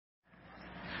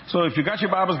So if you got your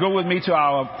Bibles, go with me to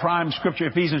our prime scripture,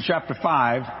 Ephesians chapter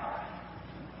 5.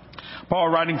 Paul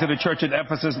writing to the church at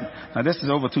Ephesus. Now this is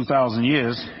over 2,000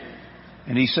 years.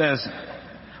 And he says,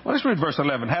 well, let's read verse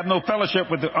 11. Have no fellowship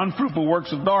with the unfruitful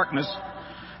works of darkness,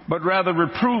 but rather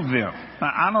reprove them.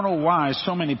 Now I don't know why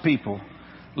so many people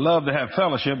love to have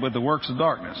fellowship with the works of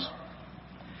darkness.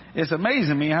 It's amazing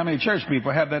to me how many church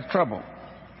people have that trouble.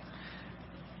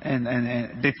 And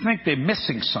they think they're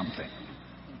missing something.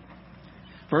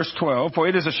 Verse 12, for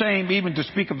it is a shame even to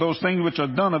speak of those things which are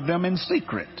done of them in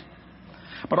secret.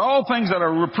 But all things that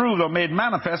are reproved are made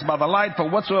manifest by the light, for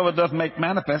whatsoever doth make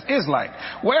manifest is light.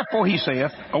 Wherefore he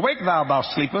saith, awake thou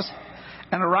sleepest,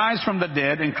 and arise from the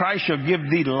dead, and Christ shall give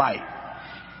thee light.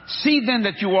 See then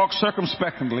that you walk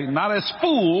circumspectly, not as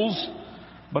fools,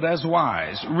 but as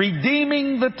wise,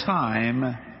 redeeming the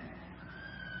time,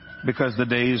 because the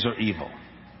days are evil.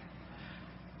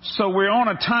 So we're on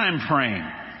a time frame.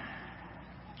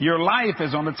 Your life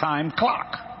is on a time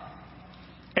clock.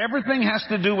 Everything has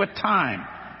to do with time.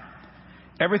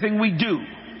 Everything we do.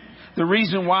 The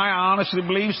reason why I honestly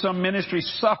believe some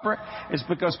ministries suffer is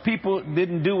because people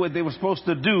didn't do what they were supposed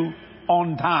to do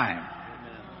on time.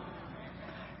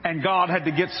 And God had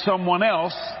to get someone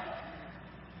else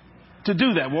to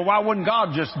do that. Well, why wouldn't God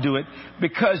just do it?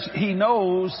 Because He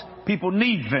knows people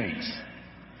need things.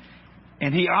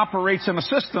 And He operates in a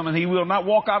system, and He will not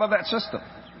walk out of that system.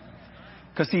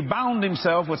 Because He bound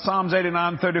Himself with Psalms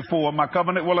 89:34, my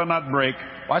covenant will I not break.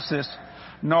 Watch this.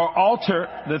 Nor alter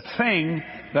the thing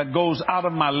that goes out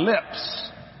of my lips.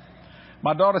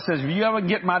 My daughter says, if you ever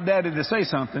get my daddy to say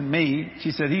something,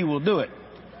 she said, he will do it.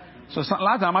 So a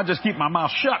lot of times I just keep my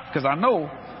mouth shut because I know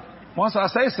once I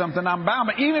say something, I'm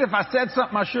bound. But even if I said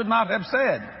something I should not have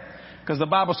said, because the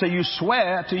Bible says you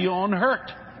swear to your own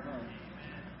hurt.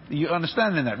 You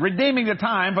understanding that? Redeeming the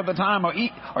time, for the time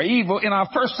are evil. In our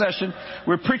first session,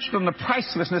 we preached on the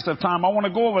pricelessness of time. I want to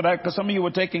go over that because some of you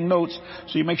were taking notes,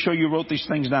 so you make sure you wrote these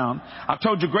things down. I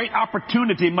told you great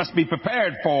opportunity must be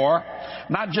prepared for,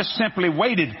 not just simply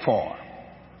waited for.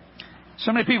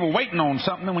 So many people waiting on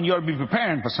something when you ought to be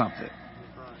preparing for something.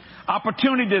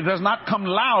 Opportunity does not come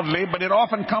loudly, but it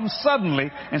often comes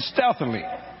suddenly and stealthily,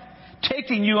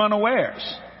 taking you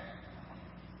unawares.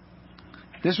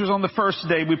 This was on the first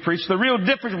day we preached. The real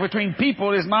difference between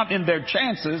people is not in their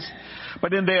chances,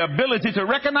 but in their ability to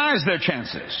recognize their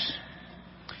chances.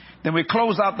 Then we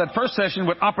close out that first session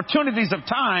with opportunities of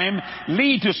time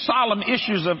lead to solemn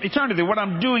issues of eternity. What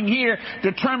I'm doing here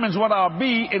determines what I'll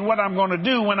be and what I'm going to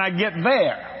do when I get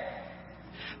there.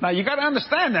 Now you got to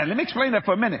understand that. Let me explain that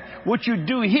for a minute. What you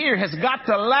do here has got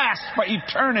to last for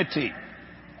eternity.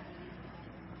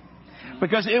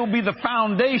 Because it will be the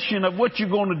foundation of what you're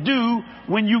going to do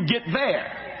when you get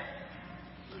there.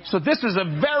 So this is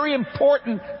a very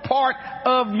important part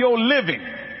of your living,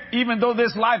 even though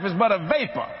this life is but a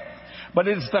vapor. But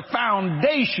it's the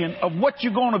foundation of what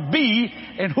you're going to be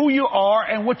and who you are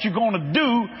and what you're going to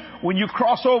do when you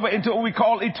cross over into what we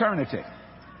call eternity.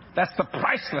 That's the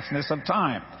pricelessness of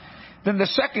time. Then the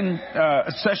second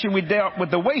session we dealt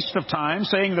with the waste of time,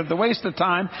 saying that the waste of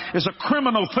time is a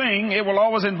criminal thing. It will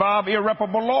always involve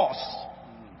irreparable loss.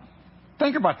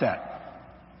 Think about that.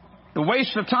 The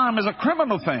waste of time is a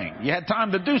criminal thing. You had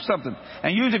time to do something,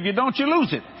 and usually if you don't, you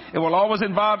lose it. It will always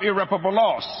involve irreparable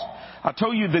loss. I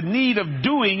told you the need of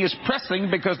doing is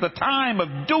pressing because the time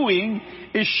of doing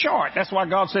is short. That's why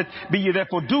God said, be ye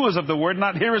therefore doers of the word,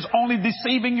 not hearers only,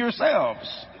 deceiving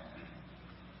yourselves.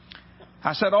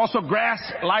 I said also grass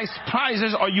lice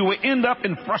prizes, or you will end up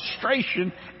in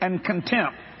frustration and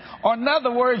contempt. Or in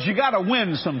other words, you got to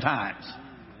win sometimes.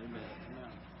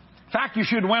 In fact, you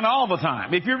should win all the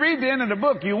time. If you read the end of the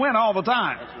book, you win all the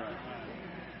time.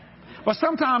 But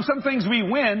sometimes some things we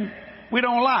win, we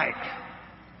don't like.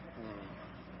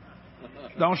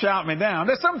 Don't shout me down.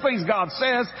 There's some things God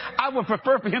says I would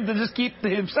prefer for Him to just keep to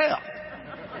Himself.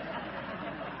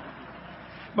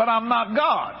 But I'm not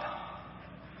God.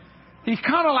 He's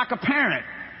kind of like a parent.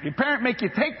 Your parent make you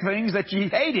take things that you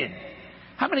hated.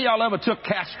 How many of y'all ever took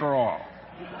castor oil?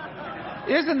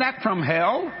 Isn't that from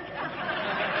hell?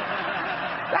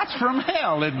 That's from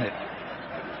hell, isn't it?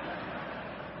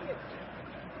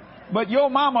 But your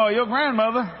mama or your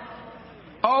grandmother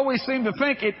always seemed to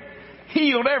think it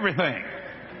healed everything.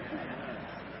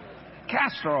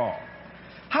 Castor oil.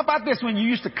 How about this? When you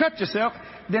used to cut yourself,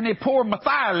 then they pour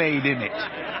methylate in it.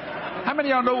 How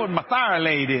many of y'all know what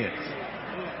methylate is?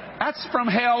 That's from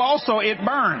hell also. It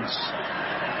burns.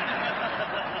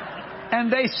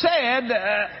 And they said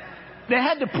they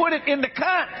had to put it in the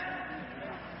cut.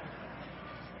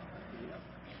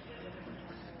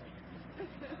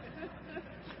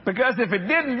 Because if it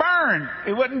didn't burn,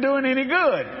 it wasn't doing any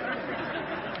good.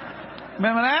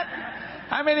 Remember that?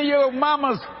 How many of your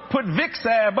mamas put Vicks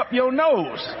salve up your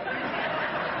nose?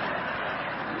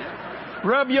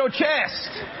 Rub your chest.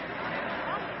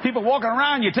 People walking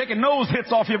around you taking nose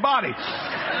hits off your body.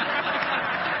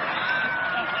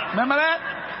 Remember that?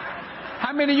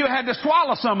 How many of you had to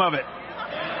swallow some of it?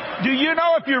 Do you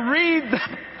know if you read the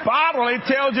bottle, it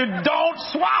tells you, don't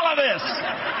swallow this.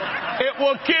 It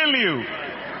will kill you.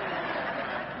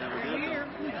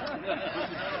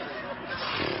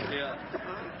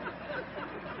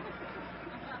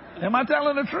 Am I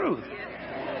telling the truth?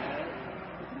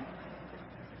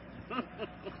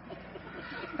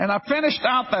 And I finished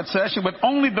out that session with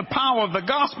only the power of the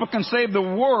gospel can save the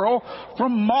world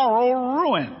from moral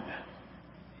ruin.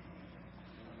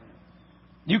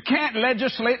 You can't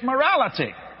legislate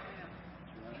morality.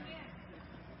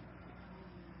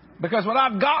 Because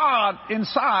without God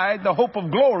inside, the hope of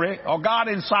glory, or God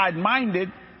inside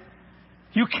minded,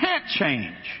 you can't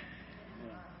change.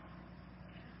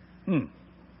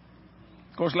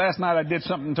 Of course, last night I did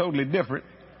something totally different.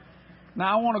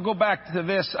 Now I want to go back to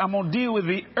this. I'm going to deal with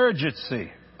the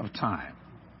urgency of time.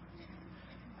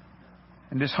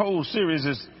 And this whole series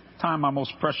is time, our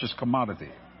most precious commodity.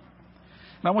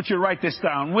 Now I want you to write this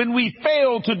down. When we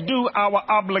fail to do our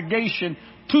obligation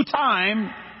to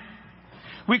time,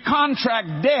 we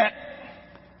contract debt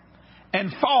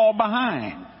and fall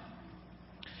behind.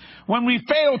 When we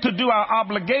fail to do our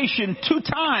obligation to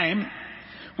time,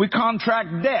 we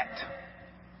contract debt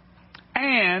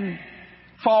and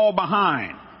fall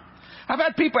behind. I've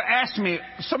had people ask me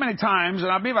so many times,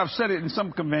 and I believe I've said it in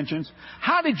some conventions,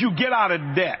 how did you get out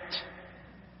of debt?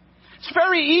 It's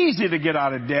very easy to get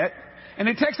out of debt, and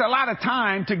it takes a lot of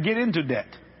time to get into debt.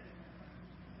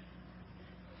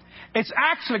 It's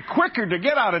actually quicker to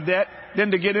get out of debt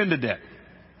than to get into debt.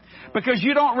 Because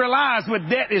you don't realize what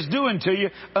debt is doing to you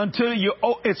until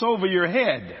it's over your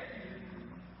head.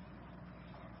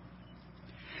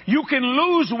 You can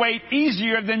lose weight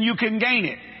easier than you can gain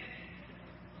it.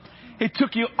 It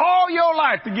took you all your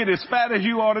life to get as fat as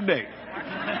you are today.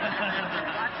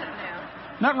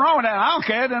 Nothing wrong with that. I don't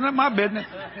care. That's not my business.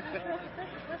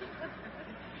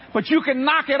 But you can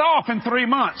knock it off in 3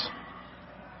 months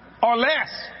or less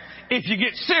if you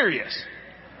get serious.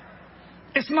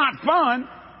 It's not fun.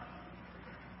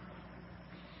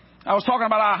 I was talking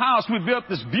about our house. We built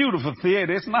this beautiful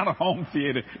theater. It's not a home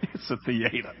theater. It's a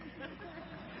theater.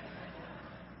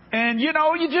 And, you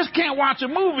know, you just can't watch a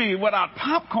movie without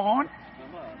popcorn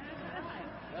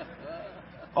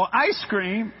or ice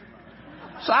cream.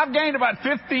 So I've gained about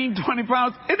 15, 20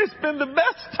 pounds. It has been the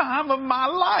best time of my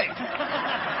life.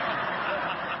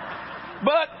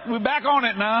 But we're back on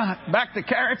it now. Back to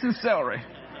carrots and celery.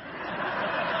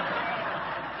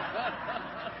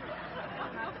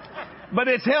 But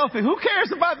it's healthy. Who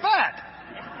cares about that?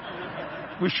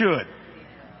 We should.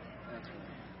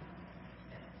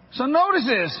 So notice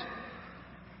this.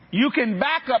 You can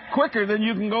back up quicker than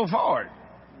you can go forward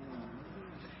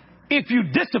if you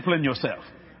discipline yourself.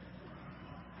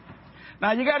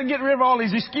 Now, you got to get rid of all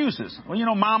these excuses. Well, you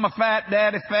know, mama fat,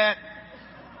 daddy fat,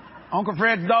 Uncle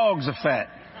Fred's dogs are fat.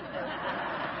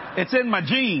 It's in my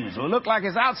genes. Well, it look like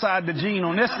it's outside the gene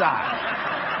on this side.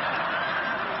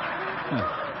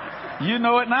 You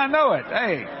know it and I know it.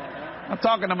 Hey, I'm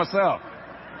talking to myself.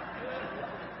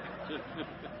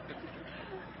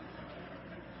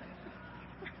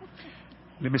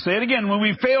 Let me say it again. When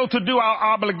we fail to do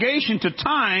our obligation to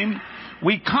time,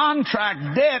 we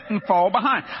contract debt and fall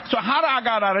behind. So how did I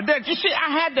get out of debt? You see,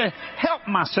 I had to help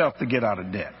myself to get out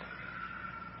of debt.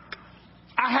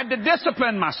 I had to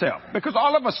discipline myself because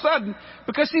all of a sudden,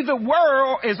 because see, the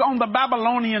world is on the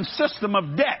Babylonian system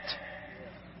of debt.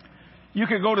 You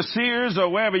could go to Sears or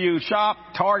wherever you shop,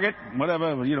 Target,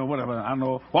 whatever, you know, whatever, I don't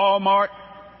know, Walmart.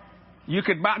 You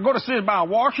could go to Sears, buy a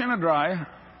washer and a dryer,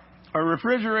 a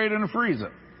refrigerator and a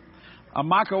freezer, a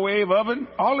microwave oven,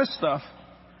 all this stuff.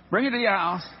 Bring it to your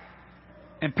house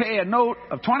and pay a note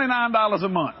of $29 a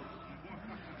month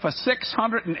for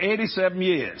 687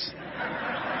 years.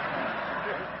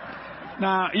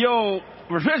 Now, your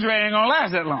refrigerator ain't going to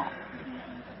last that long.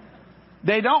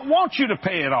 They don't want you to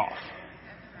pay it off.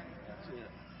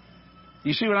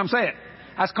 You see what I'm saying?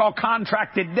 That's called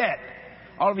contracted debt.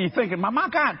 All of you thinking, my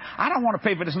God, I don't want to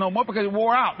pay for this no more because it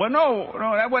wore out. Well, no,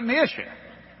 that wasn't the issue.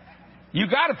 You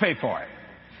got to pay for it.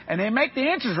 And they make the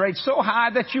interest rate so high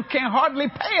that you can hardly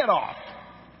pay it off.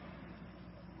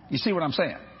 You see what I'm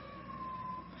saying?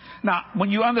 Now, when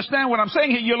you understand what I'm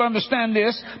saying here, you'll understand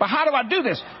this. But how do I do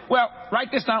this? Well, write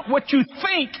this down. What you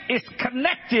think is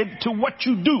connected to what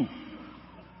you do.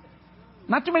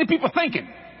 Not too many people thinking.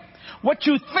 What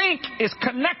you think is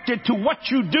connected to what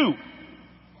you do.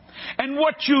 And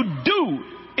what you do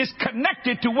is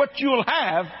connected to what you'll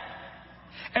have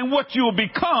and what you'll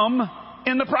become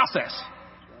in the process.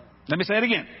 Let me say it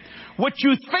again. What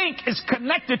you think is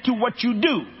connected to what you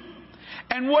do.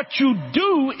 And what you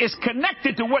do is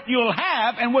connected to what you'll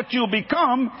have and what you'll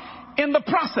become in the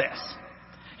process.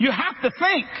 You have to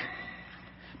think.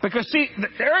 Because see,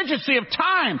 the urgency of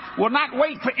time will not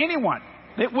wait for anyone.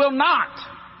 It will not.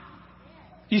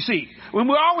 You see, when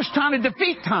we're always trying to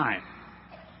defeat time.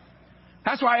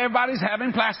 That's why everybody's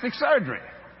having plastic surgery.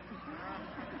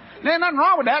 There's nothing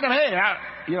wrong with that. Hey,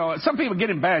 some people get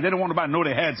in bad. They don't want nobody to know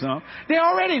they had some. They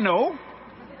already know.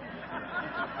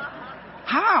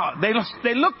 How?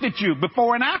 They looked at you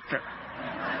before and after.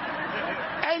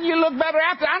 And you look better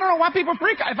after. I don't know why people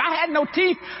freak out. If I had no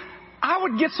teeth, I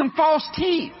would get some false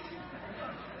teeth.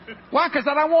 Why? Because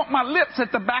I don't want my lips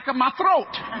at the back of my throat.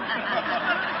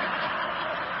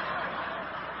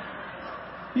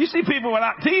 You see people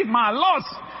without teeth, my Lord,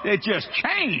 it just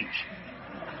changed.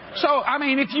 So,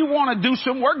 if you want to do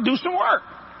some work, do some work.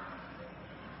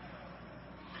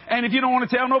 And if you don't want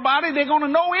to tell nobody, they're going to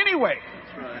know anyway.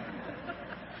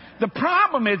 The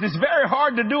problem is it's very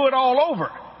hard to do it all over.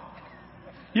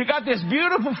 You got this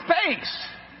beautiful face,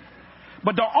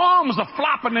 but the arms are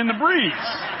flopping in the breeze.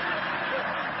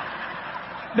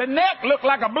 The neck looked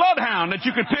like a bloodhound that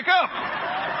you could pick up.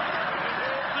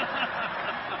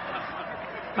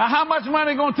 Now, how much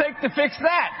money going to take to fix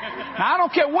that? Now, I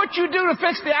don't care what you do to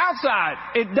fix the outside.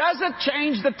 It doesn't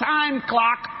change the time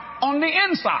clock on the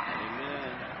inside.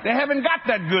 Amen. They haven't got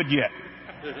that good yet.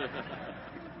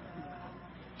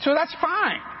 So that's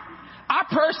fine. I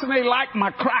personally like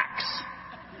my cracks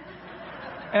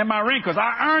and my wrinkles.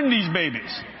 I earned these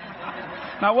babies.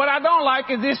 Now, what I don't like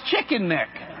is this chicken neck.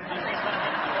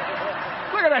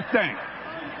 Look at that thing.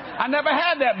 I never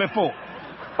had that before.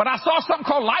 But I saw something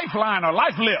called Lifeline or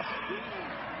Life Lift.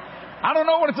 I don't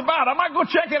know what it's about. I might go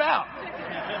check it out.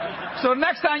 So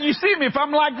next time you see me, if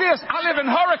I'm like this, I live in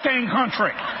hurricane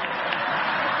country.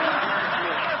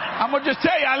 I'm going to just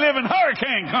tell you I live in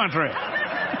hurricane country.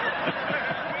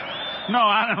 No,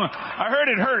 I heard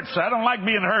it hurts. I don't like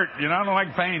being hurt. I don't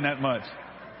like pain that much.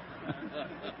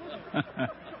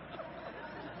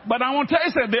 But I want to tell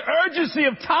you something. The urgency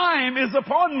of time is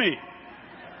upon me.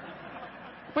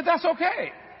 But that's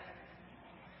okay.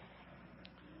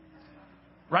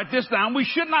 Write this down. We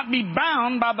should not be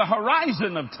bound by the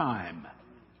horizon of time.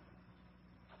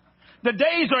 The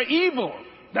days are evil.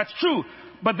 That's true.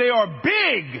 But they are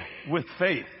big with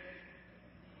faith.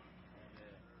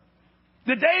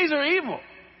 The days are evil.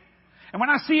 And when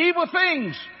I see evil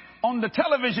things on the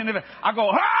television, I go,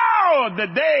 oh, the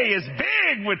day is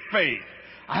big with faith.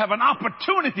 I have an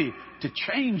opportunity to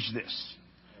change this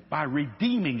by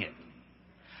redeeming it.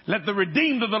 Let the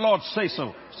redeemed of the Lord say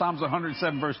so. Psalms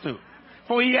 107 verse 2.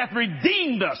 For he hath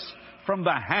redeemed us from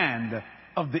the hand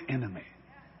of the enemy.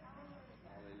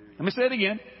 Let me say it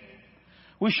again.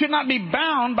 We should not be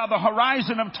bound by the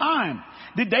horizon of time.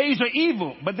 The days are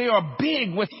evil, but they are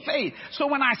big with faith. So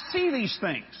when I see these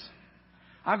things,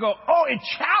 I go, oh, it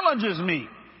challenges me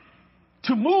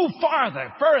to move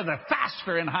farther, further,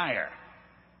 faster, and higher.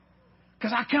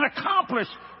 Because I can accomplish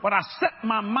what I set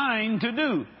my mind to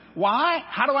do. Why?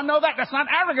 How do I know that? That's not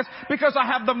arrogance. Because I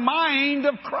have the mind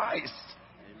of Christ.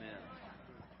 Amen.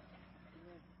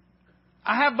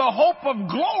 I have the hope of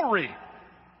glory.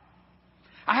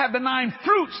 I have the 9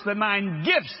 fruits, the 9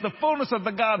 gifts, the fullness of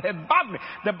the Godhead bodily.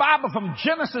 The Bible from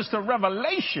Genesis to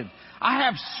Revelation. I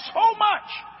have so much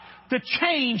to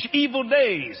change evil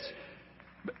days.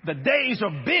 The days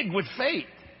are big with faith.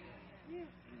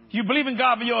 You believe in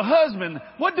God for your husband.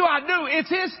 What do I do? It's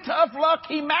his tough luck.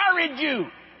 He married you.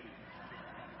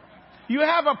 You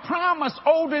have a promise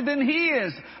older than he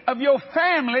is of your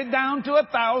family down to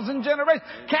 1,000 generations.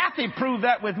 Kathy proved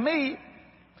that with me.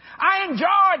 I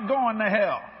enjoyed going to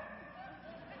hell.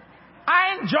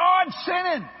 I enjoyed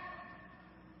sinning.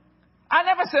 I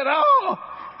never said, oh,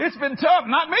 it's been tough.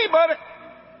 Not me, buddy.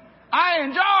 I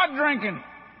enjoyed drinking,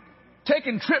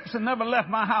 taking trips and never left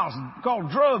my house. Called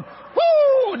drugs.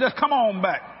 Woo! Just come on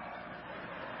back.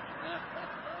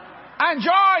 I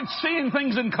enjoyed seeing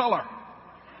things in color.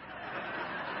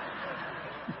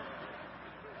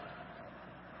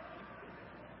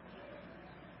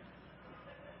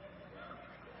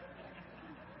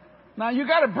 Now, you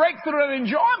got to break through that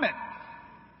enjoyment.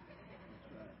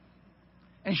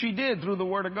 And she did through the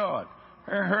Word of God.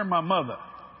 Her and my mother.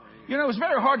 It was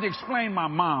very hard to explain my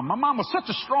mom. My mom was such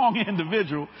a strong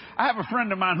individual. I have a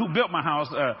friend of mine who built my house,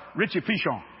 Richie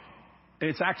Pichon.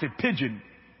 It's actually pigeon,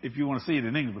 if you want to see it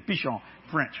in English, but Pichon,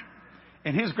 French.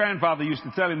 And his grandfather used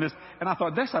to tell him this, and I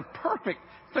thought, that's a perfect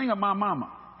thing of my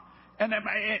mama.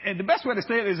 And the best way to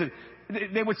say it is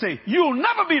that they would say, you'll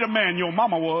never be the man your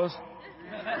mama was.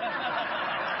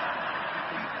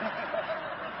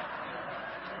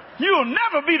 You'll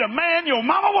never be the man your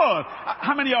mama was.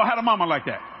 How many of y'all had a mama like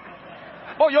that?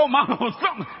 Oh, your mama was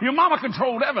something. Your mama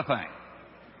controlled everything.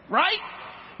 Right?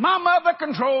 My mother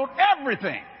controlled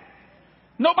everything.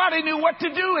 Nobody knew what to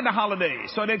do in the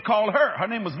holidays, so they'd call her. Her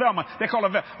name was Velma. They called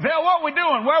her Vel. Vel, what we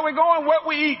doing? Where we going? What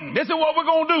we eating? This is what we're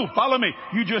going to do. Follow me.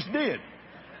 You just did.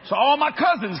 So all my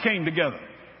cousins came together.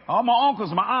 All my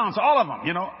uncles, my aunts, all of them,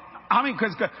 you know. I mean,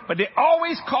 but they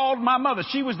always called my mother.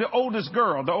 She was the oldest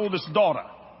girl, the oldest daughter.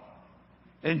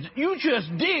 And you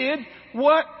just did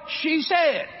what she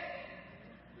said.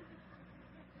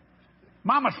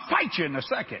 Mama'd fight you in a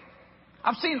second.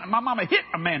 I've seen my mama hit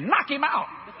a man, knock him out.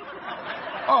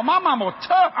 Oh, my mama was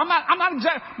tough. I'm not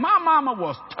exactly. My mama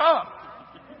was tough.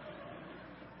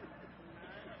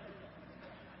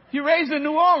 You raised in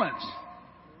New Orleans.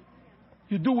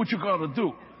 You do what you gotta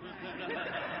do.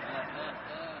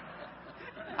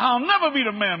 I'll never be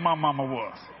the man my mama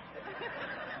was.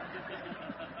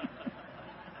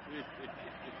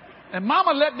 And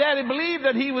mama let daddy believe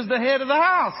that he was the head of the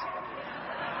house.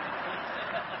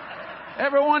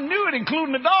 Everyone knew it,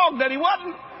 including the dog, that he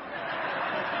wasn't.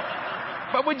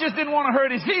 But we just didn't want to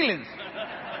hurt his feelings.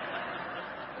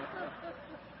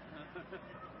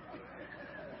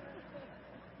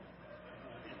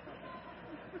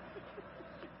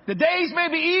 The days may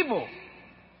be evil,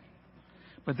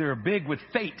 but they're big with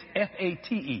fate,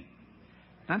 F-A-T-E.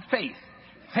 Not faith,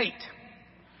 fate.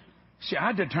 See,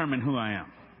 I determine who I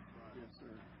am.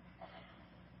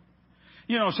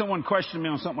 You know, someone questioned me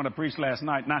on something I preached last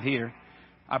night, not here.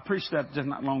 I preached that just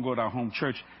not long ago at our home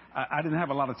church. I didn't have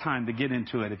a lot of time to get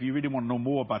into it. If you really want to know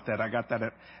more about that, I got that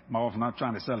at my office. I'm not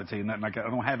trying to sell it to you. Nothing like that. I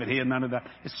don't have it here, none of that.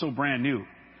 It's so brand new.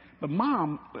 But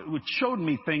Mom showed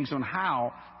me things on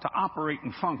how to operate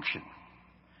and function.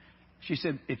 She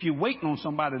said, if you're waiting on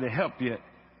somebody to help you,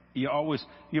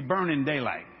 you're burning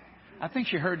daylight. I think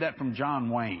she heard that from John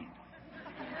Wayne.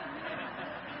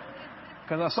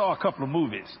 Because I saw a couple of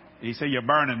movies. He said, you're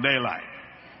burning daylight.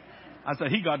 I said,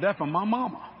 he got that from my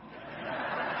mama.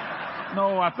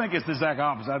 No, I think it's the exact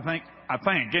opposite. I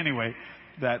think anyway,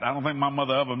 that I don't think my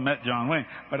mother ever met John Wayne.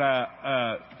 But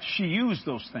she used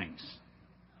those things.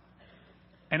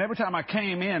 And every time I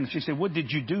came in, she said, what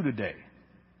did you do today?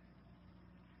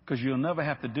 Because you'll never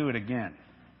have to do it again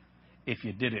if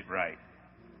you did it right.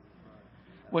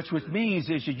 Which means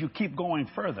is that you keep going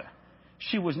further.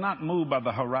 She was not moved by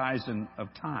the horizon of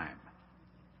time.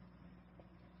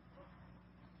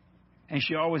 And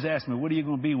she always asked me, what are you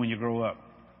going to be when you grow up?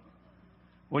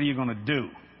 What are you going to do?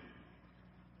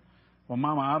 Well,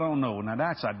 Mama, I don't know. Now,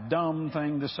 that's a dumb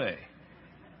thing to say.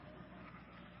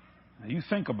 Now, you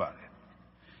think about it.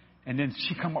 And then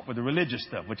she come up with the religious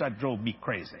stuff, which drove me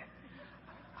crazy.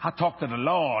 I talked to the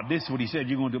Lord. This is what he said,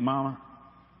 you're going to do, Mama?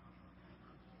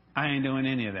 I ain't doing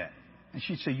any of that. And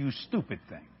she'd say, you stupid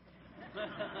thing.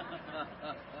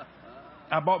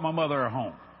 I bought my mother a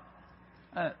home.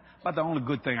 About the only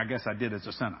good thing I guess I did as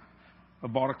a sinner. I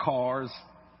bought her cars.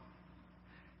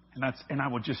 And I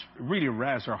would just really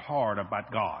razz her hard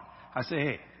about God. I say,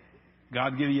 hey,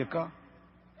 God give you a car?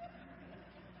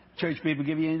 Church people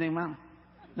give you anything, Mama?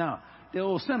 No, the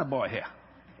old sinner boy here.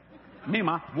 Me,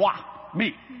 Ma. Wah.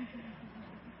 Me.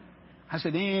 I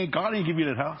said, God ain't give you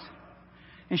that house.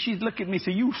 And she'd look at me and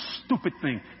say, you stupid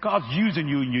thing. God's using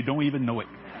you and you don't even know it.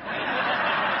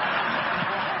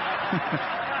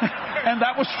 And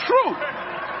that was true.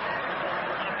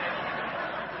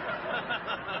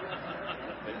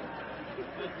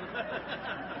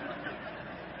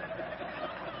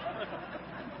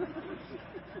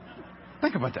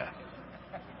 Think about that.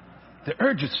 The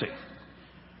urgency.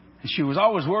 And she was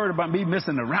always worried about me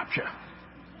missing the rapture.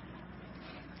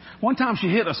 One time she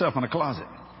hid herself in a closet.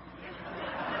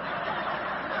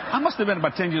 I must have been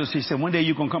about 10 years. She said, one day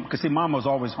you're going to come. Because see, Mama was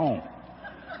always home.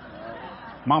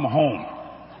 Mama home.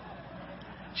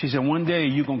 She said, one day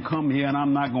you're going to come here and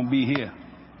I'm not going to be here.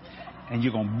 And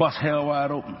you're going to bust hell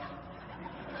wide open.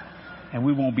 And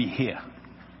we won't be here.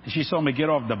 And she saw me get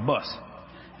off the bus.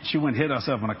 She went and hid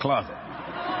herself in a closet.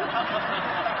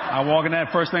 I walk in there,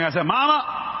 first thing I said, Mama,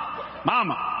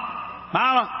 Mama,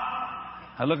 Mama.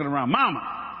 I looking around, Mama.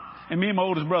 And me and my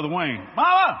oldest brother, Wayne,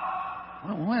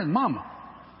 Mama. Where's Mama?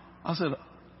 I said,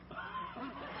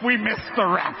 we missed the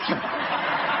rapture.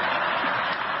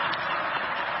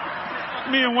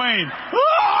 Me and Wayne,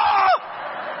 ah!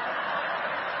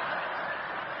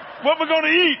 What we going to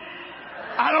eat?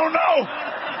 I don't know.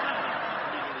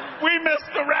 We missed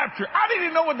the rapture. I didn't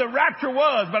even know what the rapture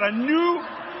was, but I knew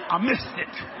I missed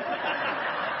it.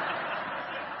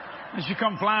 And she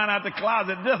come flying out the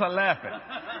closet, just a laughing.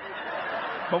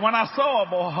 But when I saw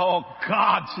her, oh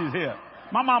God, she's here.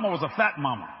 My mama was a fat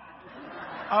mama.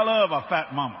 I love a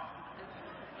fat mama.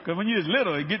 Because when you was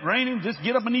little, it get raining, just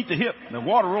get up and eat the hip. The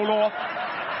water roll off.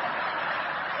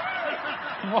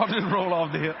 The water just roll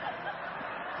off the hip.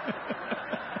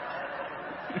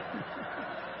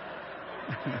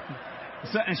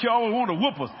 And she always wanted to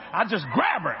whoop us. I just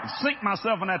grab her and sink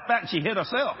myself in that fat, and she hit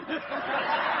herself.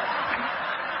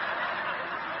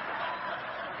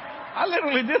 I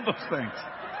literally did those things.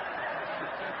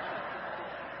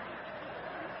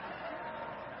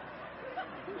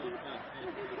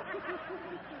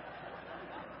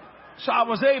 So I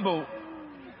was able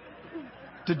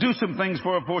to do some things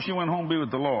for her before she went home to be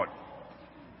with the Lord.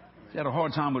 She had a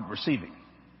hard time with receiving.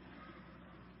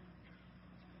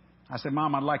 I said,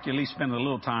 Mom, I'd like you to at least spend a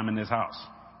little time in this house.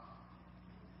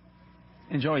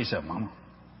 Enjoy yourself, Mama.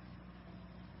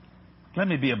 Let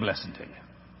me be a blessing to you.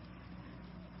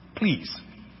 Please.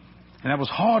 And that was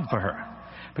hard for her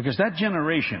because that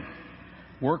generation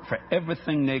worked for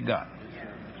everything they got.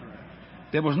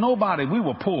 There was nobody, we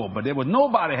were poor, but there was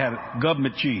nobody had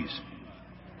government cheese.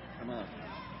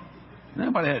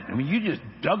 Nobody had, I mean, you just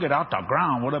dug it out the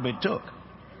ground, whatever it took.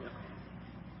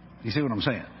 You see what I'm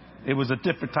saying? It was a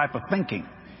different type of thinking.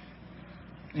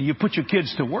 And you put your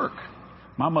kids to work.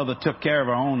 My mother took care of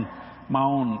my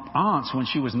own aunts when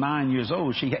she was 9 years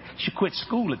old. She quit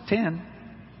school at 10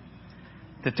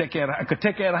 to take care of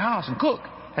the house and cook.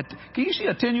 Can you see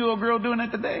a 10-year-old girl doing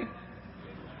that today?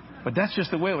 But that's just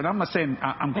the way. I'm not saying,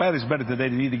 I'm glad it's better today.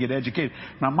 They need to get educated.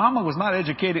 Now, Mama was not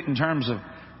educated in terms of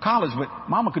college, but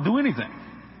Mama could do anything.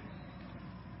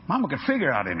 Mama could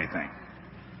figure out anything.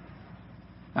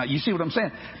 Now, you see what I'm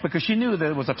saying? Because she knew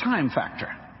there was a time factor.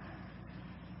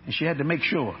 And she had to make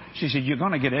sure. She said, you're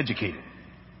going to get educated.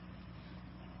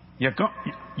 You're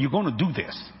going to do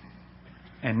this.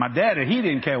 And my daddy, he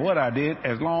didn't care what I did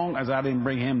as long as I didn't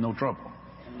bring him no trouble.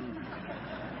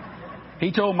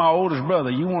 He told my oldest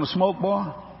brother, you want to smoke,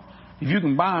 boy? If you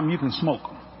can buy them, you can smoke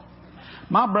them.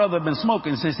 My brother had been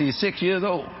smoking since he was 6 years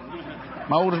old.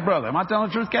 My oldest brother. Am I telling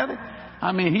the truth, Kathy?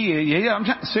 I mean, I'm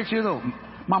 6 years old.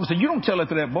 Mama said, you don't tell it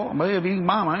to that boy. But if he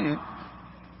mama ain't.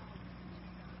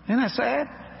 Isn't that sad?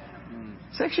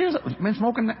 6 years old. Been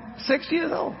smoking 6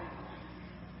 years old.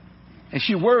 And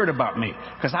she worried about me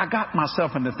because I got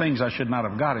myself into things I should not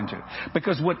have got into.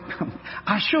 Because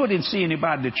I sure didn't see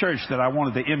anybody in the church that I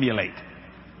wanted to emulate.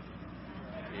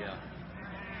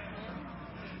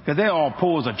 Because they all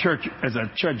pull as a church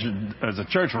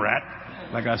rat,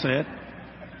 like I said.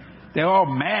 They're all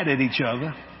mad at each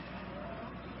other.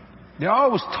 They're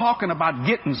always talking about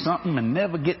getting something and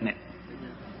never getting it.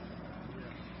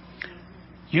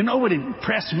 You know what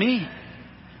impressed me?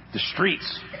 The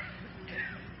streets.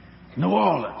 New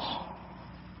Orleans.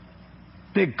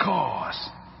 Big cars.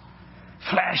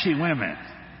 Flashy women.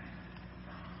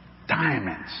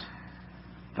 Diamonds.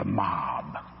 The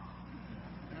mob.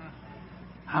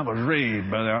 I was raised,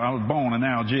 brother. I was born in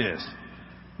Algiers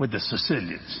with the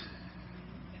Sicilians.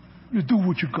 You do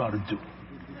what you got to do.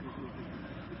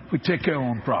 We take care of our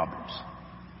own problems.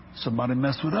 Somebody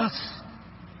mess with us.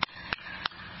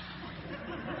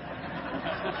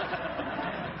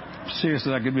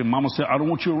 Seriously, I could be. Mama said, I don't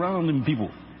want you around them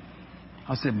people.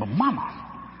 I said, but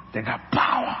Mama, they got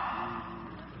power.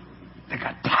 They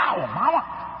got power, Mama.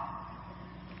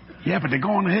 Yeah, but they're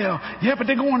going to hell. Yeah, but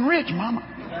they're going rich, Mama.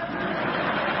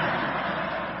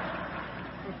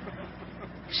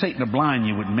 Satan will blind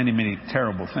you with many, many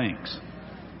terrible things.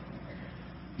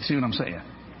 You see what I'm saying?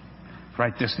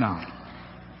 Write this down.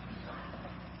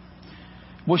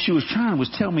 What she was trying was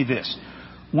tell me this.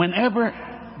 Whenever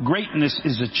greatness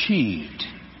is achieved,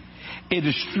 it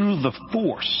is through the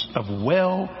force of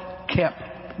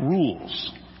well-kept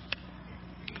rules.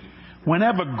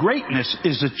 Whenever greatness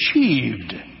is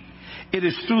achieved, it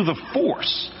is through the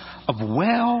force of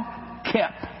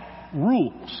well-kept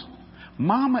rules.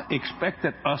 Mama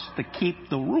expected us to keep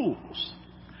the rules.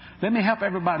 Let me help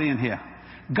everybody in here.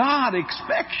 God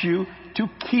expects you to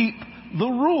keep the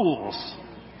rules.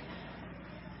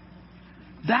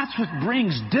 That's what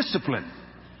brings discipline,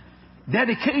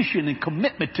 dedication, and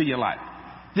commitment to your life.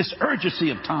 This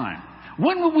urgency of time.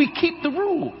 When will we keep the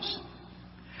rules?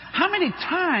 How many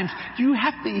times do you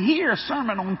have to hear a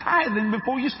sermon on tithing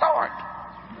before you start?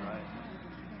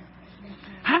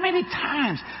 How many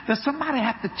times does somebody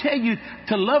have to tell you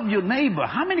to love your neighbor?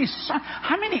 How many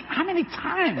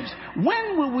times?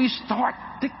 When will we start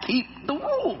to keep the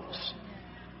rules?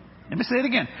 Let me say it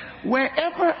again.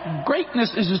 Wherever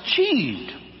greatness is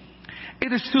achieved,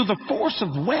 It is through the force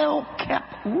of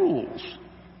well-kept rules.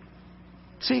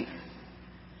 See,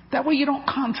 that way you don't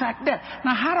contract debt.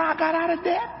 Now, how do I got out of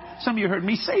debt? Some of you heard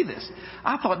me say this.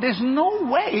 I thought, there's no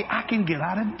way I can get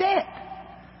out of debt.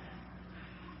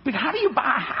 But how do you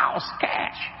buy a house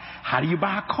cash? How do you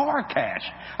buy a car cash?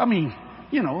 I mean,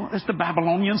 you know, it's the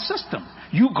Babylonian system.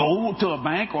 You go to a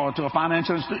bank or to a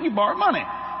financial institution, you borrow money.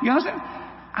 You understand?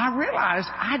 I realized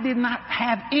I did not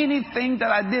have anything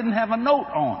that I didn't have a note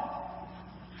on.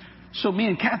 So me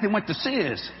and Kathy went to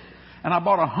Sears, and I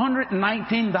bought a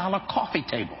 $119 coffee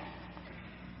table.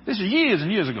 This is years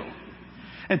and years ago.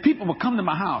 And people would come to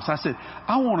my house. I said,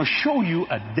 I want to show you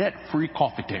a debt-free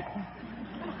coffee table.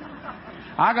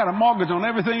 I got a mortgage on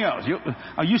everything else.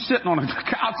 Are you sitting on a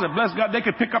couch that, bless God, they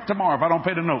could pick up tomorrow if I don't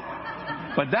pay the note.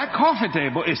 But that coffee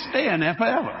table is staying there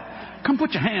forever. Come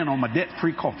put your hand on my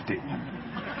debt-free coffee table.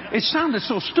 It sounded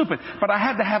so stupid, but I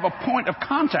had to have a point of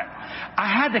contact.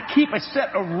 I had to keep a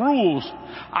set of rules.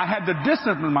 I had to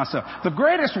discipline myself. The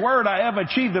greatest word I ever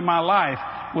achieved in my life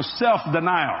was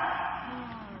self-denial.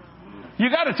 You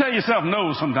got to tell yourself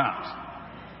no sometimes.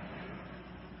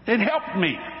 It helped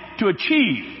me to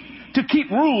achieve, to keep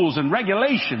rules and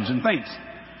regulations and things.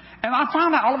 And I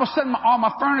found out all of a sudden all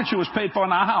my furniture was paid for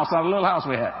in our house, our little house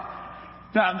we had.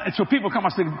 Now, so people come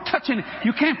and say, touching it,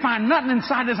 you can't find nothing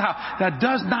inside this house that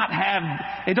does not have,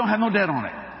 it don't have no debt on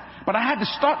it. But I had to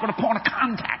start with a point of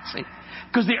contact, see.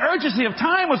 Because the urgency of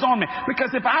time was on me.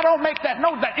 Because if I don't make that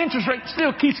note, that interest rate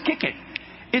still keeps kicking.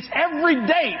 It's every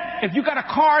day. If you got a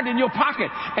card in your pocket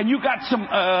and you got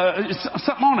something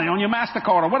on it, on your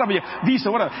MasterCard or whatever, your Visa,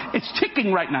 whatever, it's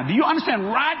ticking right now. Do you understand?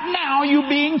 Right now you're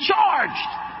being charged.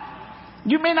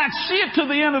 You may not see it till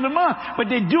the end of the month, but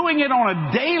they're doing it on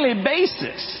a daily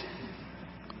basis.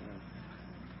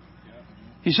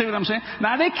 You see what I'm saying?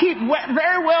 Now they keep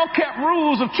very well kept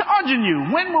rules of charging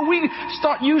you. When will we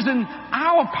start using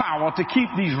our power to keep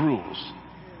these rules?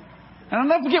 And I'll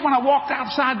never forget when I walked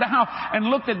outside the house and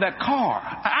looked at that car.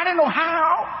 I didn't know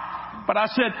how, but I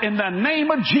said, in the name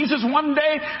of Jesus, one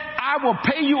day I will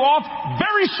pay you off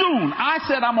very soon. I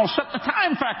said, I'm going to set the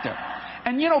time factor.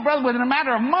 And you know, brother, within a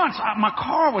matter of months, my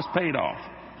car was paid off.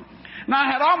 Now I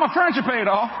had all my furniture paid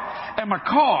off and my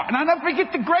car. And I'll never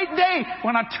forget the great day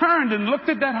when I turned and looked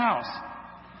at that house.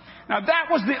 Now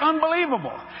that was the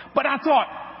unbelievable. But I thought,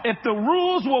 if the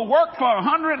rules will work for a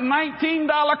 $119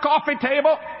 coffee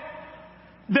table,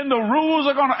 then the rules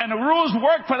are gonna, and the rules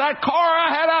work for that car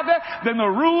I had out there, then the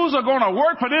rules are gonna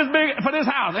work for this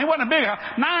house. It wasn't a big house,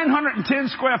 910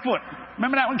 square foot.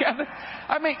 Remember that one, Kathy?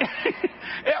 I mean,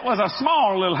 it was a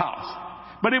small little house,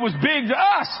 but it was big to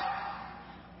us.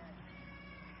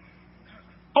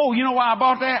 Oh, you know why I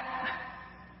bought that?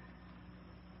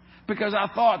 Because I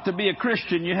thought to be a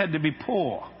Christian, you had to be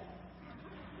poor.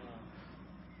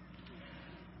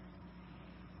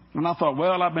 And I thought,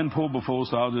 well, I've been poor before,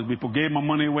 so I'll just be poor. Gave my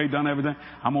money away, done everything.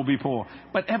 I'm going to be poor.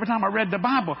 But every time I read the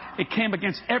Bible, it came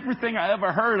against everything I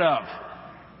ever heard of.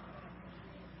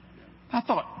 I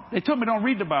thought, they told me don't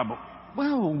read the Bible.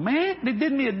 Well, man, they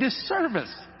did me a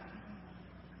disservice.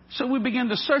 So we began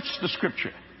to search the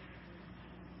Scripture.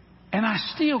 And I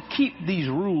still keep these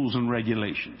rules and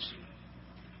regulations.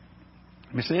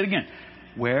 Let me say it again.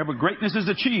 Wherever greatness is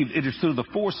achieved, it is through the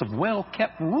force of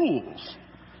well-kept rules.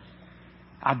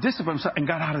 I disciplined myself and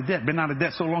got out of debt. Been out of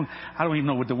debt so long, I don't even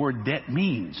know what the word debt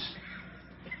means.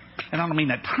 And I don't mean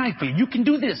that pridefully. You can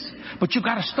do this, but you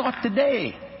got to start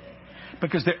today.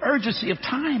 Because the urgency of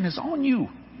time is on you.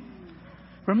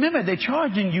 Remember, they're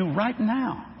charging you right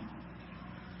now.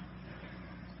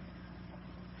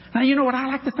 Now, you know what I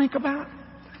like to think about?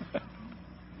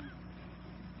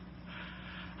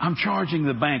 I'm charging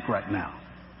the bank right now.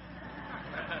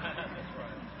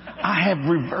 I have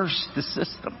reversed the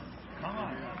system.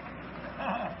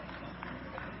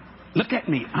 Look at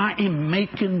me. I am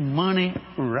making money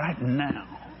right now.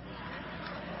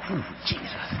 Oh,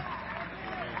 Jesus.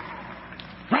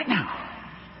 Right now.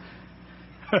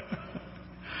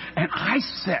 And I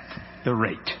set the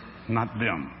rate, not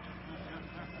them.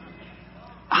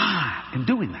 I am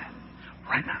doing that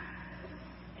right now.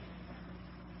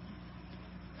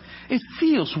 It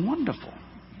feels wonderful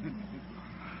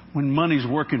when money's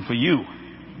working for you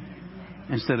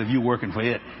instead of you working for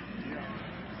it.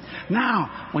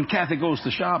 Now, when Kathy goes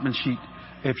to shop and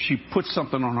if she puts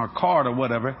something on her card or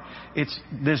whatever,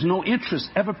 there's no interest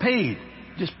ever paid.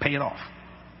 Just pay it off.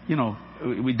 You know,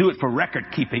 we do it for record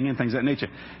keeping and things of that nature.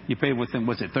 You pay within,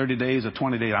 30 days or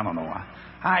 20 days? I don't know.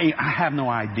 I have no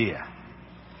idea.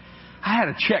 I had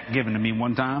a check given to me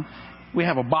one time. We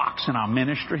have a box in our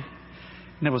ministry.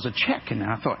 And there was a check in there.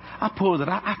 I thought, I pulled it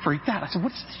out. I freaked out. I said,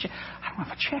 what's this check? I don't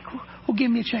have a check. Who gave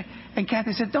me a check? And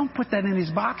Kathy said, don't put that in his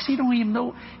box. He don't even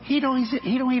know. He don't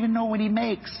even know what he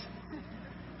makes.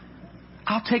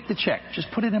 I'll take the check. Just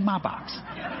put it in my box.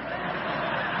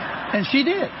 And she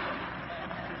did.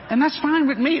 And that's fine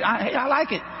with me. I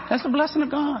like it. That's the blessing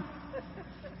of God.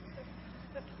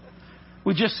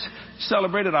 We just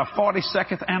celebrated our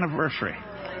 42nd anniversary.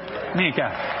 Me and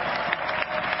Kathy.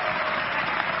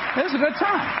 It was a good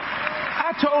time.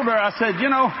 I told her, I said, you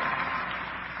know,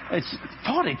 it's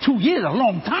 42 years, a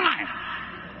long time.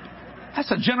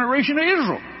 That's a generation of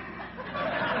Israel.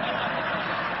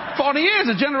 40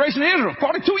 years, a generation of Israel.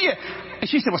 42 years. And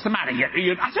she said, what's the matter?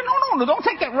 I said, no, don't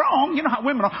take that wrong. You know how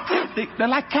women are.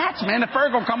 They're like cats, man. The fur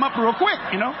gonna come up real quick,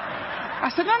 you know. I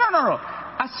said, no.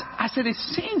 I said, it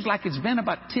seems like it's been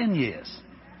about 10 years.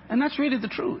 And that's really the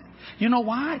truth. You know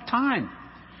why? Time.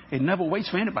 It never waits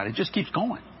for anybody. It just keeps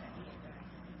going.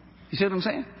 You see what I'm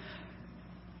saying?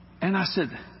 And I said,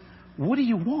 what do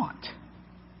you want?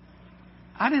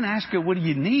 I didn't ask her, what do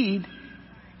you need?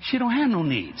 She don't have no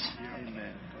needs.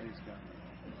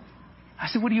 I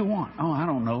said, what do you want? Oh, I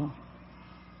don't know.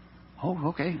 Oh,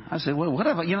 okay. I said, well,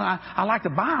 whatever. You know, I like to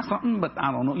buy something, but I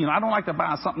don't know. You know, I don't like to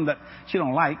buy something that she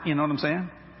don't like. You know what I'm saying?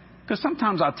 Because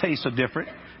sometimes our tastes are different.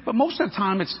 But most of the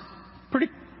time, it's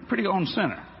pretty on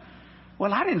center.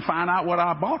 Well, I didn't find out what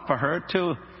I bought for her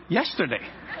till yesterday.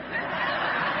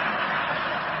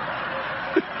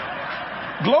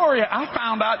 Gloria, I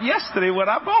found out yesterday what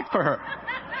I bought for her.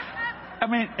 I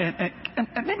mean,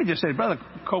 and let me just say, Brother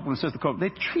Copeland and Sister Copeland,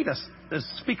 they treat us as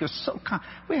speakers so kind.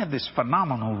 We have these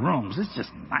phenomenal rooms. It's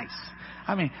just nice.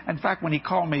 I mean, in fact, when he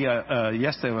called me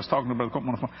yesterday, I was talking to Brother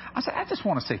Copeland on the phone. I said, I just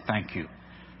want to say thank you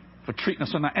for treating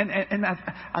us so nice. And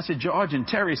I said, George and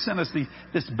Terry sent us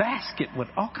this basket with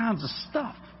all kinds of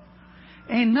stuff.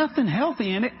 Ain't nothing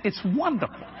healthy in it. It's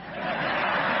wonderful.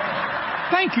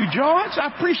 Thank you, George.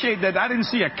 I appreciate that. I didn't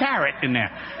see a carrot in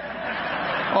there.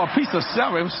 Or a piece of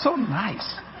celery. It was so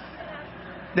nice.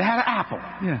 They had an apple.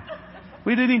 Yeah.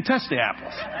 We didn't even touch the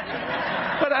apples.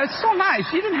 But it's so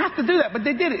nice. You didn't have to do that, but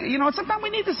they did it. You know, sometimes we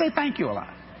need to say thank you a lot.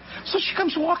 So she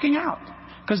comes walking out.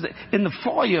 Because in the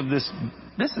foyer of this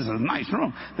is a nice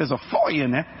room. There's a foyer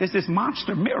in there. There's this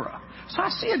monster mirror. So I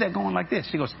see her there going like this.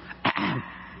 She goes,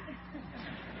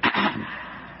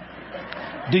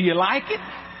 do you like it?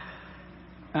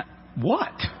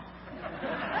 What?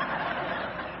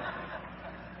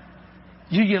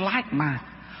 Do you like my...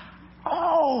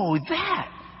 Oh, that.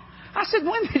 I said,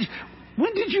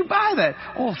 when did you buy that?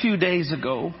 Oh, a few days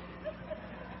ago.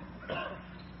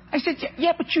 I said,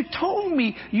 yeah, but you told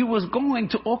me you was going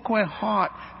to Oakwood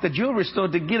Heart, the jewelry store,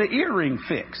 to get an earring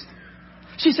fixed.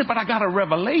 She said, but I got a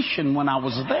revelation when I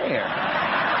was there.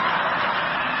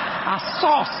 I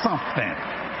saw something.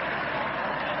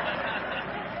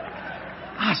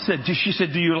 She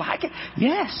said, do you like it?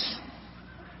 Yes.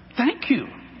 Thank you.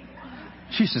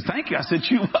 She said, thank you. I said,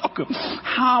 you're welcome.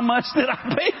 How much did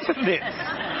I pay for this?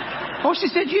 Oh, she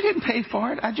said, you didn't pay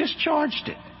for it. I just charged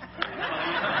it.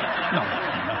 No.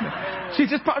 She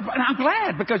just, and I'm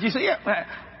glad because you say, yeah,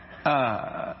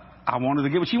 I wanted to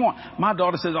get what she wanted. My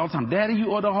daughter says all the time, Daddy,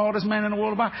 you are the hardest man in the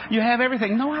world to buy. You have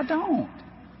everything. No, I don't.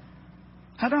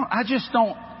 I just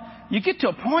don't. You get to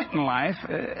a point in life,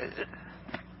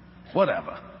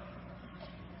 whatever.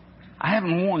 I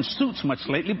haven't worn suits much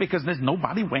lately because there's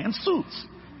nobody wearing suits.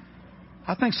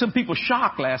 I think some people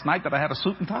shocked last night that I had a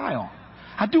suit and tie on.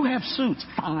 I do have suits,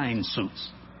 fine suits.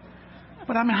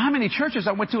 But I mean, how many churches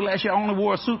I went to last year, I only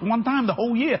wore a suit one time the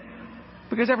whole year.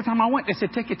 Because every time I went, they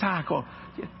said, take your tie off.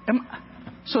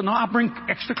 So now I bring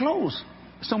extra clothes.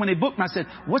 So when they booked me, I said,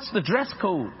 what's the dress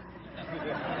code?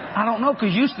 I don't know,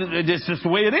 because it's just the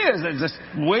way it is. It's just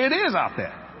the way it is out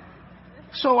there.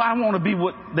 So I want to be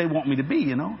what they want me to be,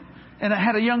 you know. And I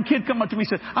had a young kid come up to me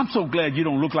and said, I'm so glad you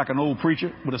don't look like an old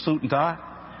preacher with a suit and tie.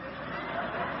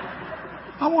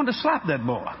 I wanted to slap that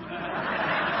boy.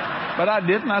 But I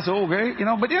didn't. I said, okay, you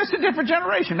know, but it's a different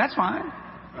generation. That's fine.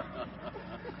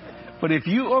 But if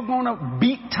you are going to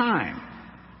beat time,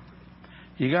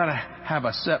 you got to have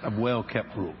a set of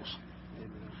well-kept rules.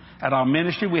 At our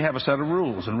ministry, we have a set of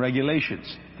rules and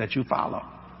regulations that you follow.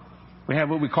 We have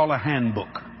what we call a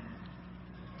handbook.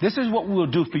 This is what we'll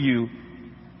do for you.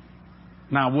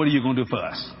 Now, what are you going to do for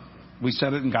us? We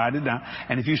set it and guide it down.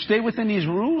 And if you stay within these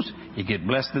rules, you get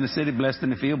blessed in the city, blessed in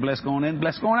the field, blessed going in,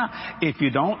 blessed going out. If you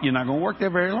don't, you're not going to work there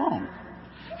very long.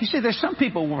 You see, there's some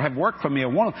people who have worked for me.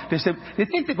 They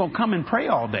think they're going to come and pray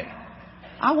all day.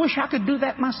 I wish I could do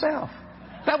that myself.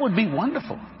 That would be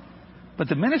wonderful. But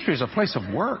the ministry is a place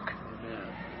of work.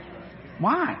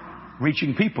 Why?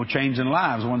 reaching people, changing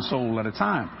lives, one soul at a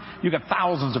time. You got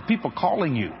thousands of people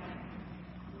calling you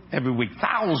every week,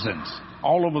 thousands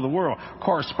all over the world,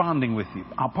 corresponding with you,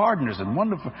 our partners and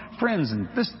wonderful friends and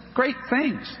this great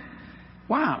things.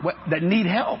 Wow, that need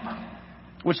help.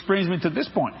 Which brings me to this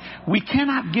point. We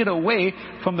cannot get away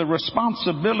from the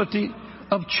responsibility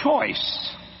of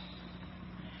choice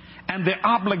and the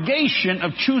obligation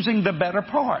of choosing the better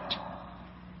part.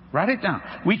 Write it down.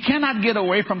 We cannot get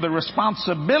away from the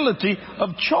responsibility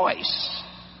of choice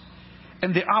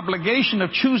and the obligation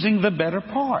of choosing the better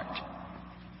part.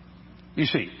 You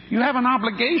see, you have an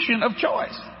obligation of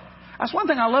choice. That's one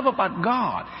thing I love about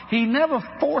God. He never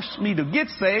forced me to get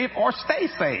saved or stay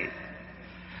saved.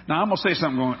 Now, I'm going to say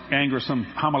something going to anger some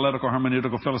homiletical,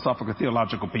 hermeneutical, philosophical,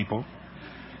 theological people.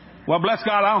 Well, bless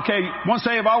God, I don't care. Once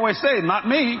saved, always saved. Not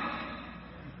me.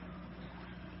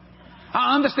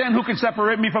 I understand who can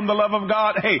separate me from the love of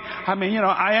God. Hey,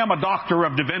 I am a doctor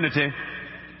of divinity.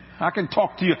 I can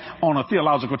talk to you on a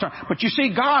theological term. But you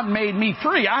see, God made me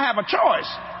free. I have a choice.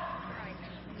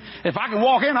 If I can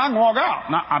walk in, I can walk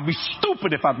out. Now, I'd be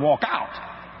stupid if I'd walk out.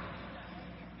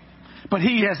 But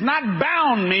He has not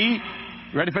bound me,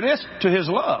 ready for this, to His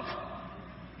love.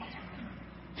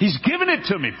 He's given it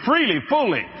to me freely,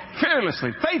 fully,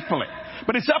 fearlessly, faithfully.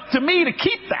 But it's up to me to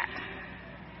keep that.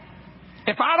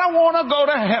 If I don't want to go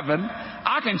to heaven,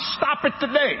 I can stop it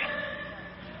today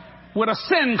with a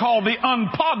sin called the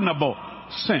unpardonable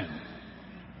sin,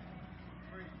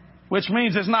 which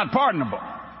means it's not pardonable.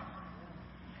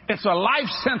 It's a life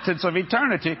sentence of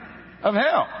eternity of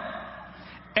hell.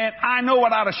 And I know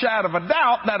without a shadow of a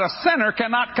doubt that a sinner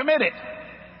cannot commit it.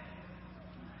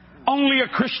 Only a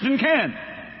Christian can.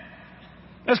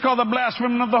 It's called the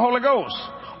blasphemy of the Holy Ghost,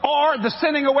 or the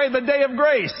sending away the day of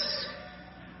grace.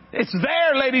 It's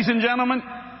there, ladies and gentlemen.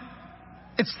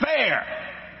 It's there.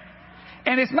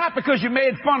 And it's not because you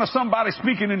made fun of somebody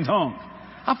speaking in tongues.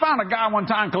 I found a guy one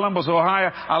time in Columbus,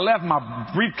 Ohio. I left my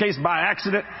briefcase by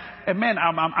accident. And man,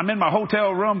 I'm in my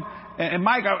hotel room. And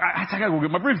Mike, I got to go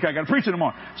get my briefcase. I got to preach in the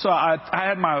morning. So I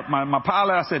had my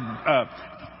pilot. I said,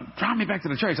 drive me back to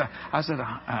the church. I said,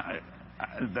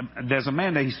 there's a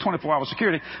man there. He's 24-hour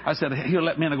security. I said, he'll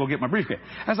let me in and go get my briefcase.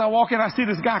 As I walk in, I see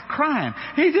this guy crying.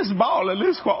 He's just bawling,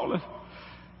 he's squalling.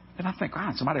 And I think,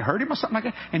 wow, somebody hurt him or something like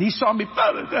that? And he saw me,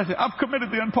 I've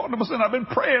committed the unpardonable sin. I've been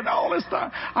praying all this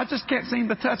time. I just can't seem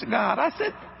to touch God. I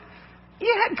said,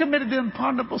 you hadn't committed the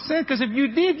unpardonable sin, because if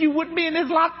you did, you wouldn't be in this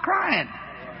lot crying.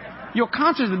 Your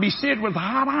conscience would be seared with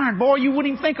hot iron. Boy, you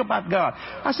wouldn't even think about God.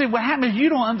 I said, what happens is you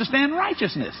don't understand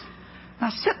righteousness. Now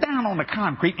sit down on the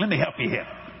concrete. Let me help you here.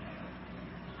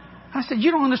 I said,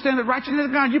 you don't understand the righteousness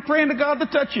of God. You're praying to God to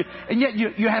touch you. And yet you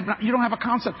don't have a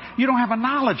concept. You don't have a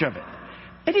knowledge of it.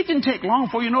 And it didn't take long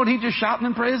for you know it. He just shouting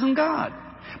and praising God,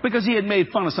 because he had made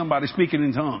fun of somebody speaking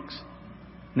in tongues.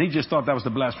 And he just thought that was the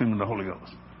blasphemy of the Holy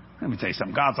Ghost. Let me tell you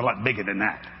something. God's a lot bigger than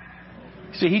that.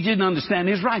 See, he didn't understand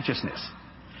his righteousness.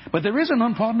 But there is an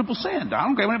unpardonable sin. I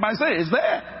don't care what anybody says. It's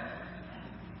there.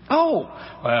 Oh,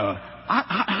 well,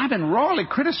 I've been royally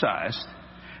criticized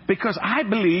because I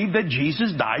believe that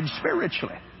Jesus died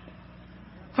spiritually.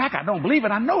 In fact, I don't believe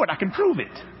it. I know it. I can prove it.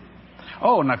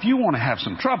 Oh, now if you want to have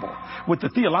some trouble with the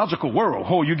theological world,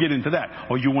 you get into that.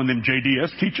 You one of them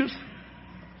JDS teachers?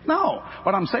 No.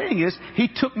 What I'm saying is, he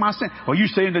took my sin. You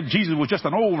saying that Jesus was just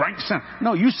an old rank sinner?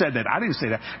 No, you said that. I didn't say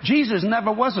that. Jesus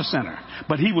never was a sinner,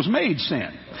 but he was made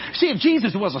sin. See, if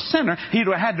Jesus was a sinner, he'd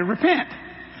have had to repent.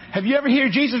 Have you ever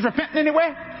heard Jesus repenting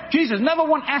anywhere? Jesus never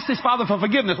once asked his Father for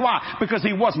forgiveness. Why? Because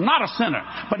he was not a sinner,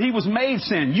 but he was made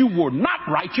sin. You were not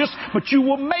righteous, but you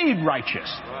were made righteous.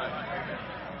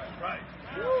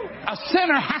 A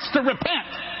sinner has to repent,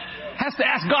 has to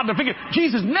ask God to forgive.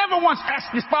 Jesus never once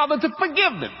asked his Father to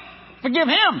forgive them. Forgive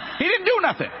him. He didn't do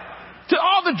nothing. To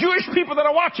all the Jewish people that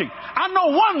are watching, I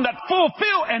know one that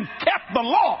fulfilled and kept the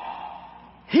law.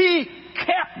 He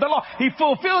kept the law. He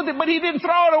fulfilled it, but he didn't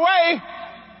throw it away.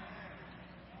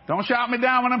 Don't shout me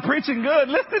down when I'm preaching good.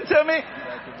 Listen to me.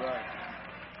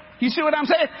 You see what I'm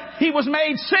saying? He was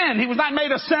made sin. He was not made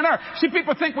a sinner. See,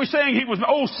 people think we're saying he was an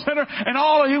old sinner and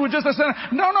he was just a sinner.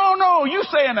 No. You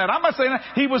saying that. I'm not saying that.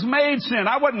 He was made sin.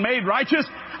 I wasn't made righteous.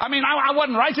 I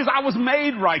wasn't righteous. I was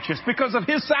made righteous because of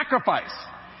his sacrifice.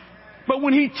 But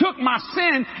when he took my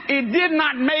sin, it did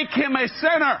not make him a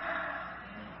sinner.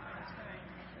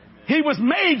 He was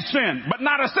made sin, but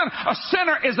not a sinner. A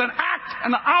sinner is an act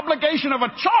and an obligation of a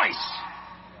choice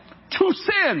to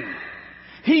sin.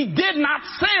 He did not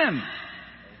sin.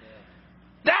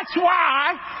 That's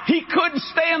why he couldn't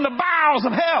stay in the bowels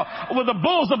of hell with the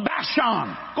bulls of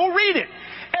Bashan. Go read it.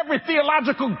 Every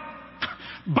theological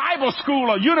Bible school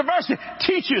or university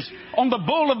teaches on the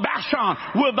bull of Bashan,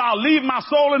 will thou leave my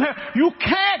soul in hell? You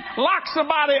can't lock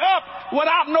somebody up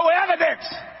without no evidence.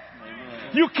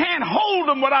 You can't hold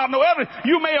them without no evidence.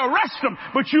 You may arrest them,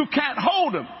 but you can't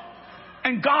hold them.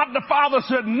 And God the Father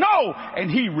said no, and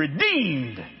he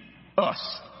redeemed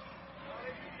us.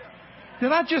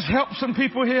 Did I just help some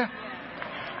people here?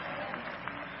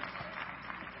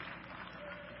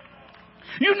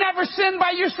 You never sin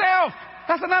by yourself.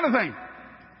 That's another thing.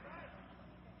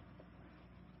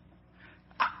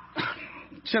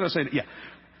 Should I say that? Yeah.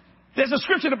 There's a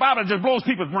scripture in the Bible that just blows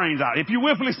people's brains out. If you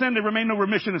willfully sin, there remain no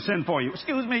remission of sin for you.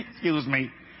 Excuse me.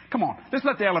 Come on. Let's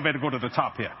let the elevator go to the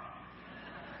top here.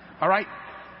 All right?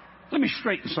 Let me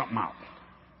straighten something out.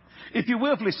 If you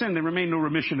willfully sin, there remain no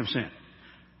remission of sin.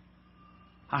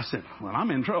 I said, well,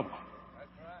 I'm in trouble.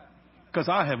 Because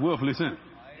I have willfully sinned.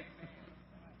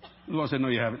 The Lord said, no,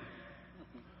 you haven't.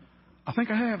 I think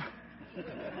I have.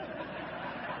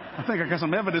 I think I got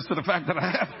some evidence to the fact that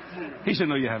I have. He said,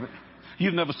 no, you haven't.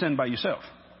 You've never sinned by yourself.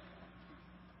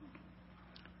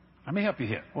 Let me help you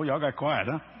here. Oh, y'all got quiet,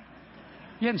 huh?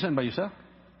 You hadn't sinned by yourself.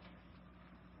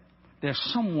 There's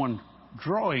someone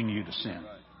drawing you to sin.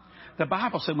 The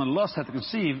Bible said when lust hath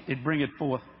conceived, it bringeth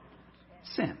forth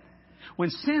sin. When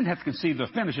sin hath conceived or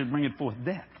finished, it bringeth forth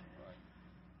death.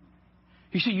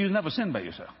 You see, you never sinned by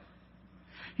yourself.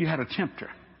 You had a tempter.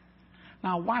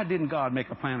 Now, why didn't God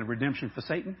make a plan of redemption for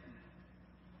Satan?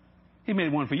 He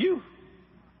made one for you.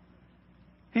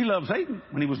 He loved Satan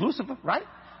when he was Lucifer, right?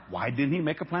 Why didn't he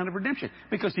make a plan of redemption?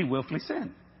 Because he willfully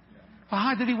sinned. Well,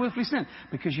 how did he willfully sin?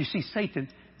 Because you see, Satan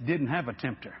didn't have a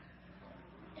tempter.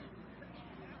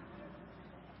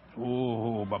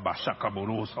 Oh,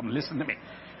 listen to me.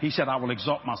 He said, I will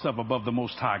exalt myself above the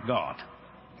Most High God.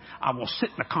 I will sit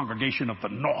in the congregation of the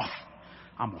north.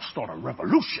 I'm going to start a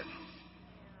revolution.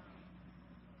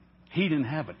 He didn't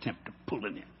have a tempter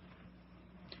pulling him.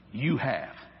 You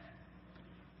have.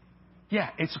 Yeah,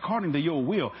 it's according to your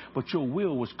will, but your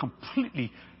will was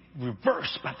completely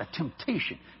reversed by the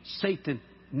temptation. Satan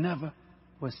never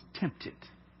was tempted.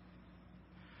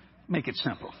 Make it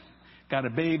simple. Got a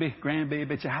baby,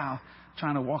 grandbaby at your house,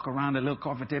 trying to walk around the little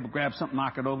coffee table, grab something,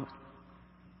 knock it over.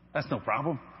 That's no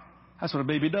problem. That's what a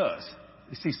baby does.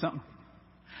 You see something?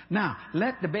 Now,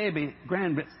 let the baby,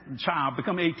 grandchild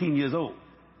become 18 years old.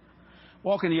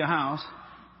 Walk into your house,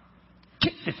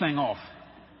 kick the thing off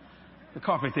the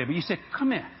coffee table. You say,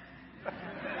 come here.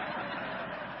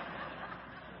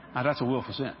 Now, that's a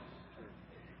willful sin.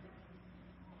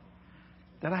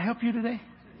 Did I help you today?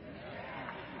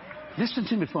 Listen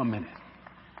to me for a minute.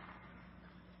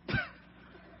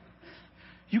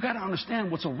 You got to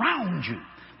understand what's around you.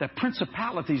 That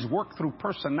principalities work through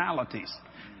personalities.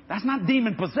 That's not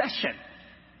demon possession.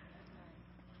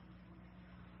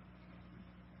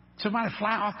 Somebody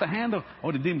fly off the handle.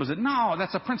 Oh, the demon possession. No,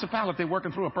 that's a principality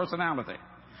working through a personality.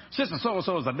 Sister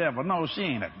so-and-so is a devil. No, she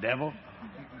ain't a devil.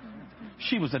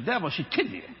 She was a devil. She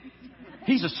killed you.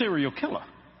 He's a serial killer.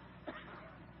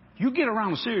 You get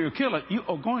around a serial killer, you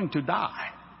are going to die.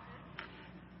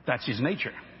 That's his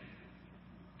nature.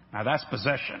 Now, that's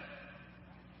possession.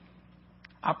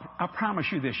 I promise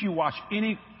you this. You watch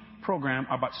any program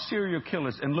about serial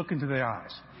killers and look into their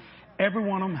eyes. Every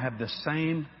one of them have the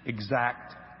same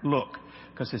exact look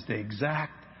because it's the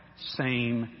exact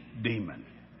same demon.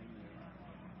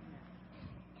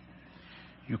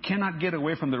 You cannot get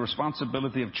away from the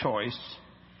responsibility of choice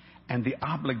and the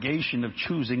obligation of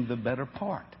choosing the better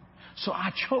part. So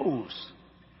I chose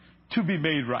to be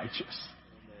made righteous.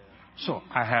 So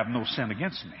I have no sin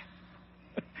against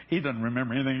me. He doesn't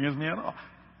remember anything against me at all.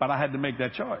 But I had to make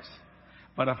that choice.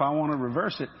 But if I want to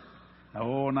reverse it,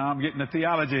 oh, now I'm getting the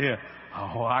theology here.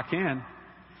 Oh, I can.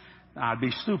 I'd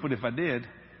be stupid if I did.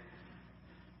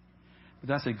 But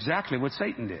that's exactly what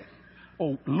Satan did.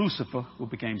 Oh, Lucifer, who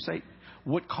became Satan.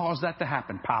 What caused that to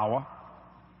happen? Power.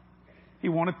 He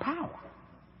wanted power.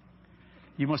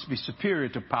 You must be superior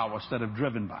to power instead of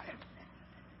driven by it.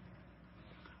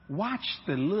 Watch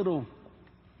the little,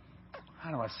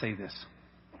 how do I say this?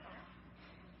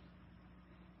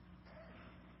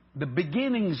 The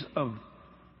beginnings of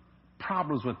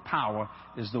problems with power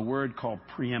is the word called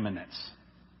preeminence.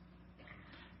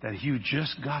 That you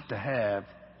just got to have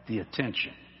the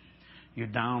attention. You're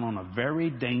down on a very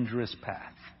dangerous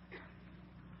path.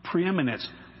 Preeminence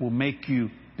will make you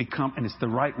become, and it's the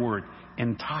right word,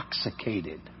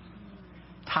 intoxicated.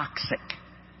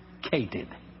 Toxicated.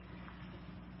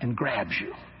 And grabs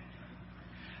you.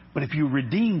 But if you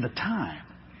redeem the time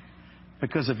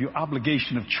because of your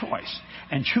obligation of choice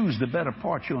and choose the better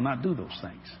part, you'll not do those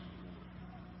things.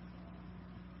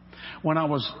 When I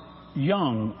was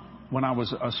young, when I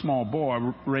was a small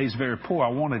boy, raised very poor, I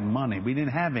wanted money. We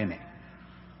didn't have any.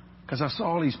 Because I saw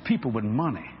all these people with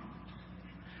money.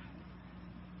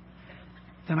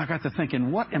 Then I got to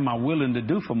thinking, what am I willing to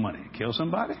do for money? Kill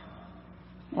somebody?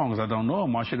 As long as I don't know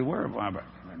them, why should I worry about it?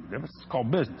 It's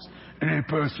called business. It ain't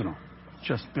personal,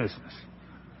 just business.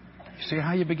 You see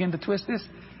how you begin to twist this?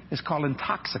 It's called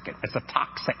intoxicant. It's a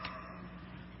toxic.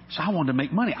 So I wanted to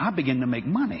make money. I began to make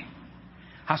money.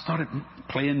 I started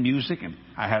playing music,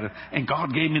 and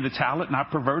God gave me the talent, and I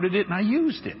perverted it, and I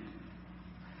used it.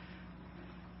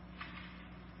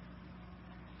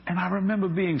 And I remember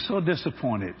being so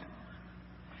disappointed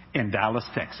in Dallas,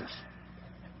 Texas.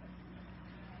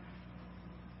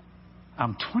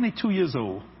 I'm 22 years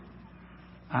old.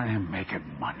 I am making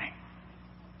money.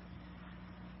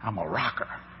 I'm a rocker.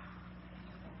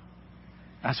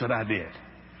 That's what I did.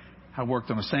 I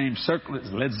worked on the same circle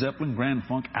as Led Zeppelin, Grand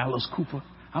Funk, Alice Cooper.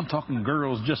 I'm talking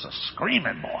girls just a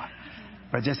screaming, boy.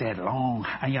 But I just had long,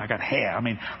 I got hair. I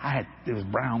mean, it was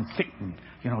brown, thick, and,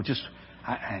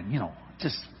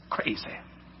 just crazy.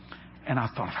 And I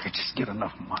thought, if I could just get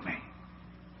enough money,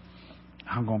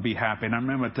 I'm going to be happy. And I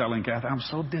remember telling Kathy, I'm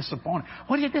so disappointed.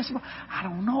 What are you disappointed? I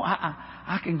don't know.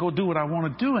 I can go do what I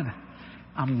want to do, and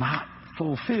I'm not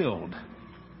fulfilled.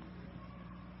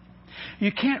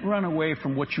 You can't run away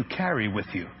from what you carry with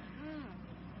you.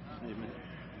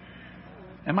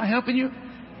 Am I helping you?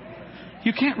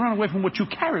 You can't run away from what you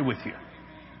carry with you.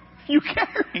 You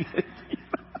carry it.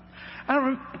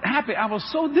 I'm happy. I was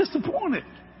so disappointed.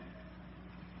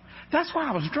 That's why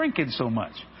I was drinking so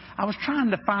much. I was trying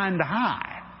to find the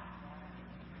high.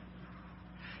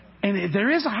 And there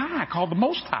is a high called the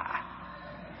Most High.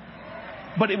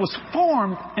 But it was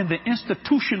formed in the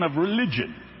institution of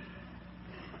religion,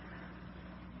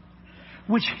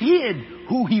 which hid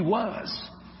who he was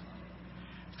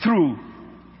through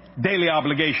daily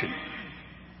obligation.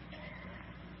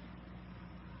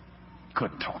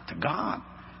 Couldn't talk to God.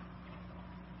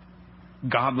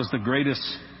 God was the greatest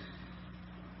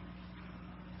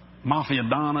mafia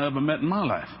don I ever met in my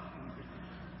life.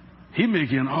 He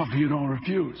make you an offer you don't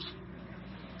refuse.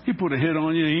 He put a hit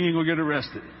on you and you ain't gonna get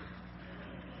arrested.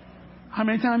 How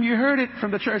many times you heard it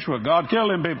from the church? Well, God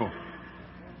killed them people.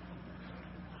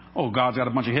 Oh, God's got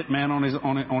a bunch of hitmen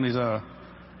on his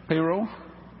payroll.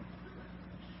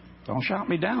 Don't shout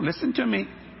me down. Listen to me.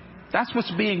 That's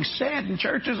what's being said in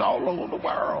churches all over the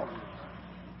world.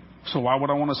 So why would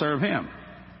I want to serve him?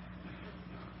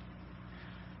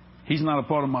 He's not a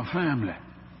part of my family.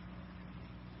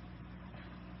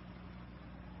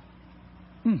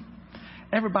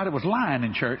 Everybody was lying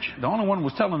in church. The only one who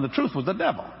was telling the truth was the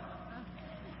devil.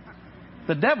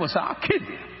 The devil said, I'll kill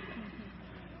you.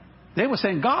 They were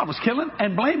saying God was killing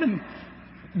and blaming.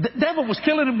 The devil was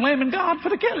killing and blaming God for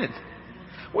the killing.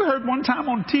 We heard one time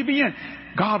on TVN,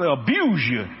 God will abuse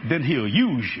you, then he'll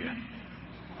use you.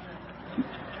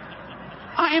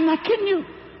 I am not kidding you.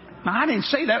 Now, I didn't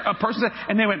say that. A person said,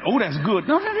 and they went, oh, that's good.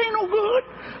 No, that ain't no good.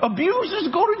 Abusers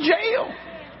go to jail.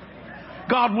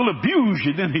 God will abuse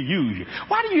you, then he'll use you.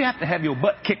 Why do you have to have your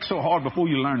butt kicked so hard before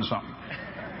you learn something?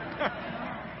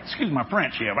 Excuse my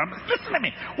French here, but listen to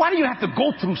me. Why do you have to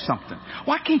go through something?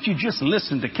 Why can't you just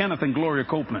listen to Kenneth and Gloria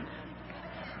Copeland?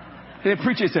 The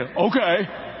preacher said, okay.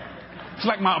 It's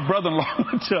like my brother-in-law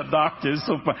went to a doctor. It's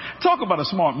so fun. Talk about a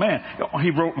smart man. He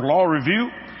wrote Law Review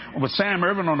with Sam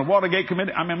Irvin on the Watergate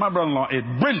Committee. I mean, my brother-in-law is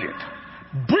brilliant.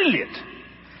 Brilliant.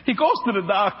 He goes to the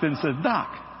doctor and says, Doc,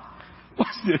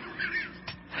 what's this?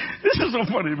 This is so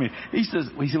funny to me. He says,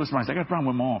 what's the matter? I got a problem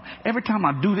with my arm. Every time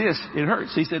I do this, it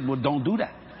hurts. He said, well, don't do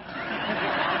that.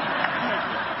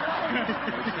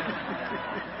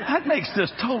 That makes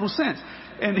just total sense.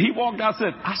 And he walked out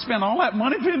and said, I spent all that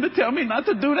money for him to tell me not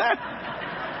to do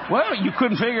that. Well, you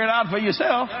couldn't figure it out for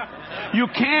yourself. You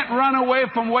can't run away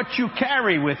from what you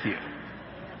carry with you.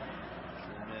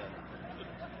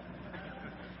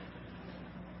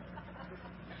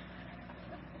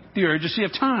 The urgency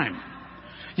of time.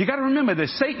 You got to remember that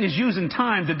Satan is using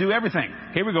time to do everything.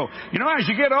 Here we go. You know, as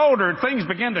you get older, things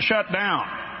begin to shut down.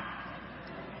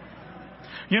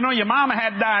 You know, your mama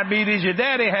had diabetes, your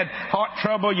daddy had heart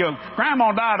trouble, your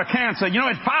grandma died of cancer. You know,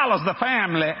 it follows the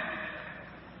family.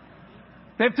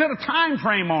 They've put a time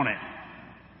frame on it.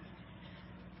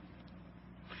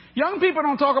 Young people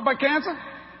don't talk about cancer.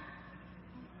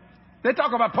 They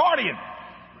talk about partying.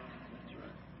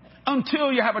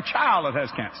 Until you have a child that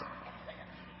has cancer.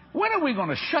 When are we going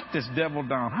to shut this devil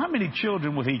down? How many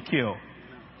children will he kill?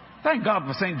 Thank God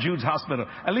for St. Jude's Hospital.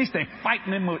 At least they're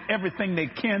fighting him with everything they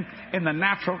can in the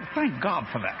natural. Thank God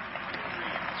for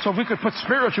that. So if we could put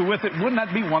spiritual with it, wouldn't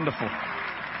that be wonderful?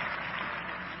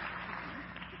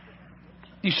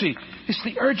 You see, it's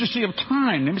the urgency of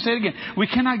time. Let me say it again. We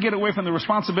cannot get away from the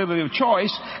responsibility of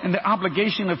choice and the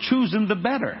obligation of choosing the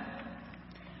better.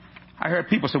 I heard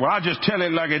people say, well, I'll just tell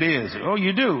it like it is. Oh,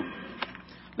 you do.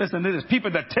 Listen to this.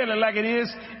 People that tell it like it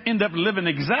is end up living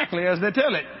exactly as they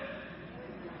tell it.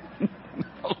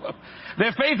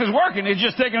 Their faith is working. It's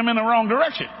just taking them in the wrong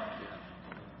direction.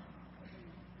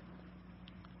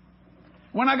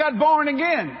 When I got born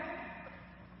again,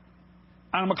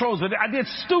 I'm going to close with it. I did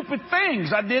stupid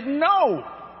things. I didn't know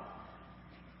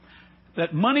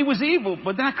that money was evil,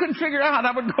 but then I couldn't figure out.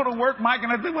 I would go to work, Mike,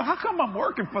 and I'd think, well, how come I'm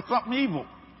working for something evil?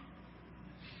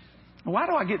 Why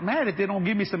do I get mad if they don't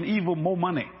give me some evil more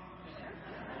money?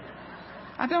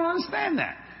 I don't understand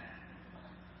that.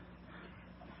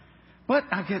 But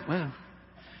I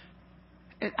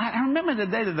remember the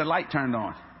day that the light turned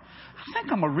on. I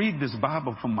think I'm going to read this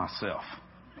Bible for myself.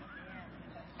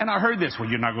 And I heard this, well,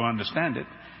 you're not going to understand it.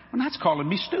 Well, that's calling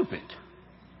me stupid.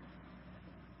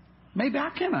 Maybe I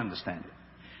can understand it.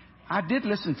 I did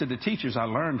listen to the teachers. I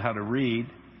learned how to read.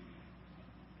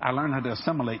 I learned how to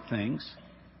assimilate things.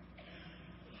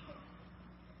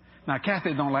 Now,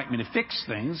 Kathy don't like me to fix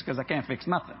things because I can't fix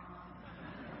nothing.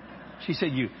 She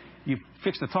said, you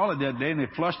fixed the toilet the other day and it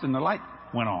flushed and the light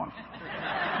went on.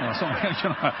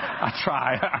 I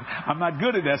try. I'm not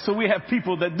good at that. So we have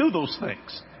people that do those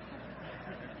things.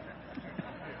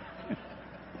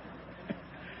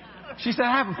 She said,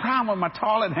 I have a problem with my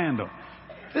toilet handle.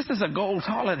 This is a gold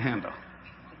toilet handle.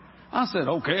 I said,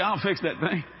 okay, I'll fix that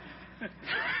thing.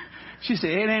 She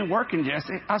said, it ain't working,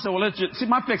 Jesse. I said, well, let's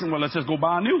just go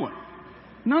buy a new one.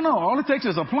 No, all it takes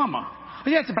is a plumber.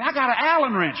 Yes, but I got an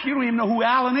Allen wrench. You don't even know who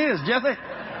Allen is, Jesse.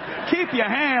 Keep your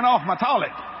hand off my toilet.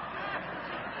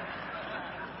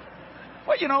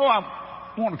 Well,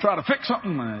 I want to try to fix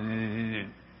something.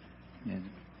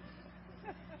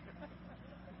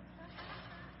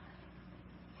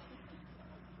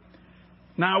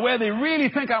 Now, where they really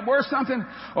think I'm worth something,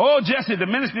 oh, Jesse, the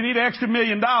ministry need an extra $1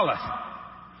 million.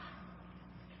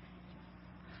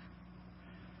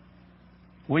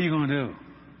 What are you going to do?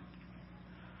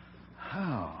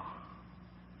 Oh.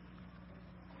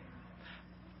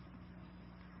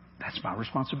 That's my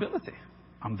responsibility.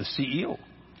 I'm the CEO,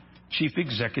 Chief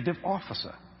Executive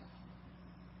Officer.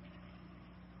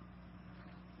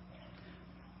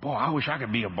 Boy, I wish I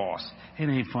could be a boss. It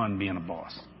ain't fun being a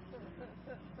boss.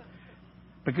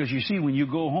 Because you see, when you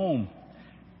go home,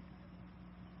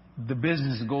 the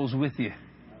business goes with you.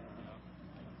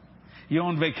 You're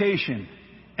on vacation,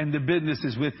 and the business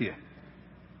is with you.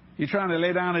 You're trying to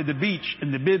lay down at the beach,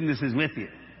 and the business is with you.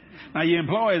 Now, your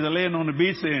employees are laying on the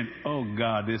beach saying, oh,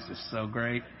 God, this is so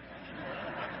great.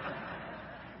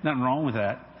 Nothing wrong with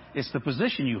that. It's the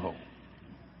position you hold.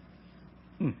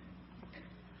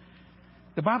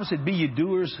 The Bible said, be ye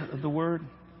doers of the word.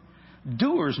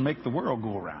 Doers make the world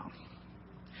go around.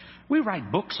 We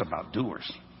write books about doers.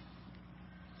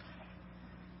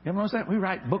 You ever notice that? We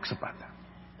write books about them.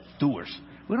 Doers.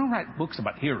 We don't write books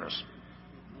about hearers.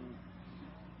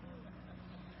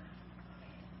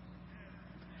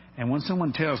 And when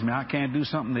someone tells me I can't do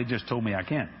something, they just told me I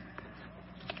can.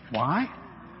 Why?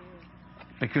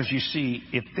 Because you see,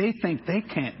 if they think they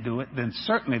can't do it, then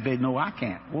certainly they know I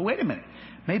can't. Well, wait a minute.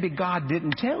 Maybe God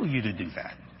didn't tell you to do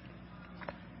that.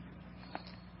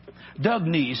 Doug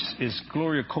Neese is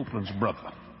Gloria Copeland's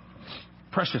brother.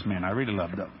 Precious man. I really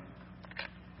love Doug.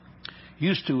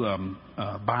 Used to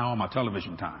buy all my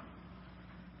television time.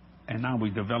 And now we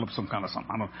developed some kind of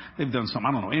something. They've done something.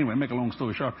 I don't know. Anyway, make a long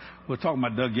story short, we were talking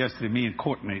about Doug yesterday, me and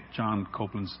Courtney, John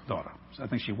Copeland's daughter. So I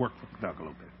think she worked for Doug a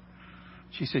little bit.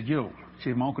 She said,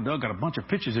 my Uncle Doug got a bunch of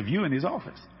pictures of you in his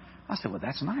office. I said, well,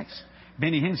 that's nice.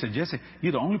 Benny Hinn said, Jesse,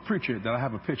 you're the only preacher that I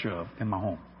have a picture of in my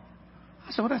home.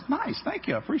 I said, well, that's nice. Thank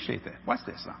you. I appreciate that. Watch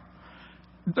this now.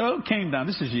 Doug came down.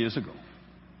 This is years ago.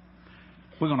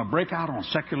 We're going to break out on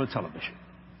secular television.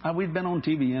 Now, we'd been on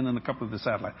TVN and a couple of the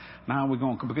satellites. Now we're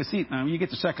going, because see, now when you get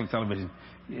to secular television,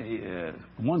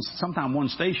 sometimes one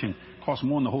station costs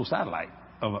more than the whole satellite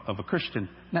of a Christian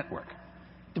network,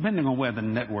 depending on where the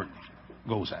network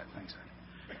goes at. Things.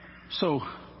 So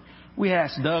we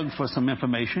asked Doug for some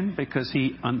information because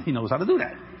he knows how to do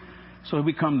that. So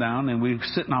we come down and we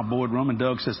sit in our boardroom and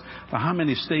Doug says, well, how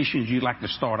many stations do you like to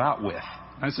start out with?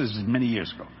 This is many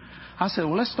years ago. I said,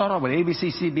 well, let's start out with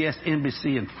ABC, CBS,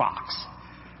 NBC, and Fox.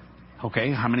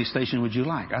 Okay, how many stations would you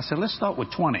like? I said, let's start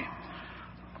with 20.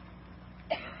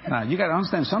 Now, you got to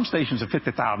understand, some stations are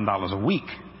 $50,000 a week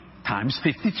times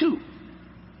 52.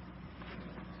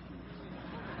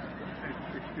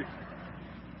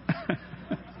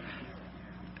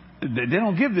 They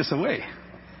don't give this away.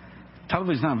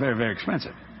 Television's not very, very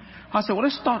expensive. I said, well,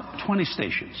 let's start 20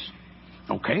 stations.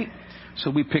 Okay. So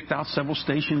we picked out several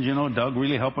stations, you know, Doug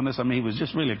really helping us. I mean, he was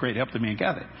just really a great help to me and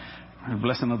Kathy.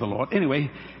 Blessing of the Lord. Anyway,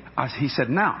 he said,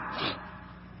 now,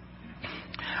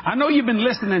 I know you've been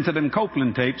listening to them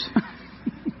Copeland tapes.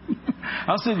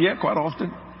 I said, yeah, quite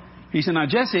often. He said, now,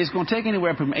 Jesse, it's going to take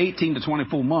anywhere from 18 to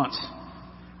 24 months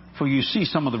for you to see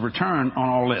some of the return on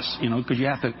all this, you know, because you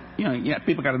have to, you know,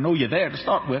 people got to know you're there to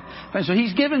start with. And so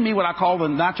he's given me what I call the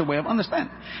natural way of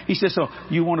understanding. He says, so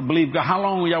you want to believe God? How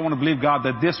long will y'all want to believe God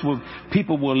that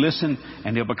people will listen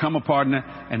and they'll become a partner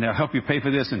and they'll help you pay for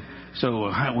this? And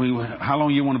so how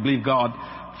long you want to believe God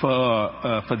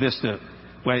for this to,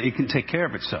 well, it can take care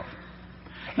of itself?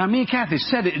 Now, me and Kathy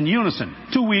said it in unison.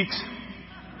 2 weeks.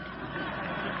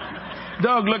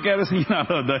 Doug looked at us and, you know,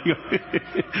 Doug,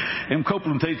 them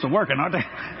Copeland tapes are working, aren't they?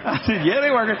 I said, yeah,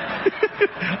 they're working.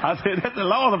 I said, that's the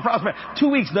law of the prospect. 2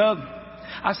 weeks, Doug.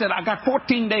 I said, I got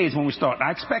 14 days when we start.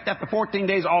 I expect after 14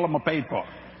 days, all of them are paid for.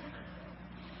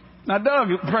 Now, Doug,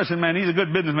 freshman man, he's a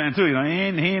good businessman too. You know, he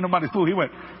ain't nobody's fool. He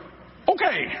went,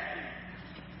 okay.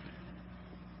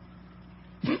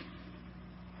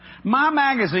 My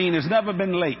magazine has never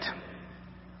been late.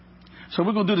 So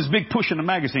we're going to do this big push in the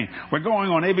magazine. We're going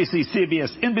on ABC, CBS,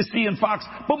 NBC, and Fox.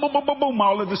 Boom, boom, boom, boom, boom.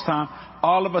 All of this time,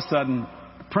 all of a sudden,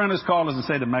 printers call us and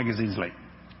say the magazine's late.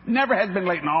 Never has been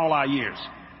late in all our years.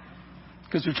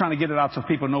 Because we're trying to get it out so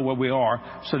people know where we are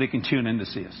so they can tune in to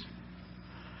see us.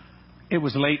 It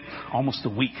was late almost a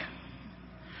week.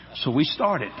 So we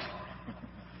started.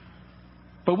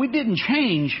 But we didn't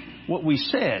change what we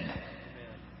said.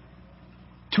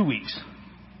 2 weeks.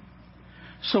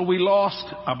 So we lost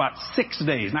about 6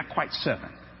 days, not quite 7.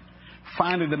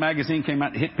 Finally, the magazine came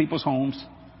out and hit people's homes.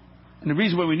 And the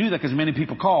reason why we knew that because many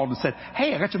people called and said,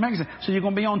 hey, I got your magazine, so you're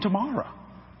going to be on tomorrow.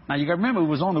 Now, you got to remember, it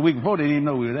was on the week before. They didn't even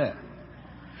know we were there.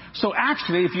 So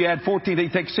actually, if you add 14, they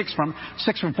take 6 from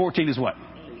 14 is what?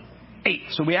 8.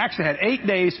 So we actually had 8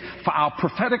 days for our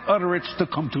prophetic utterance to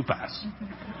come to pass.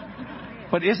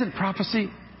 But isn't prophecy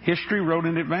history wrote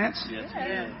in advance? Yes.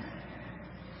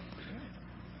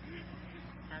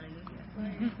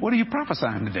 What are you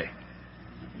prophesying today?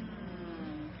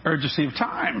 Urgency of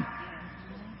time.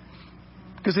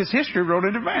 Because it's history wrote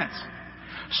in advance.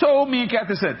 So me and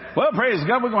Kathy said, well, praise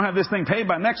God, we're going to have this thing paid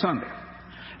by next Sunday.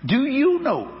 Do you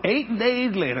know, 8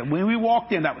 days later, when we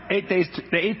walked in, that was 8 days,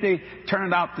 the 8th day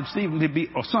turned out to Stephen to be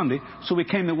a Sunday, so we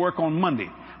came to work on Monday.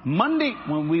 Monday,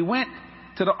 when we went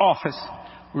to the office,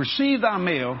 received our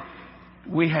mail,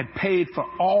 we had paid for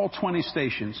all 20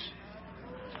 stations.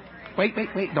 Wait,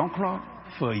 don't crawl.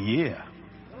 For a year.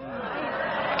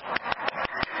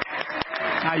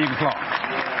 Now you can clap.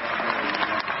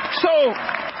 So,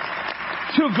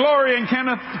 to Gloria and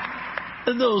Kenneth,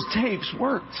 those tapes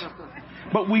worked.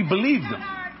 But we believed them.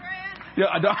 Yeah,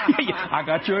 I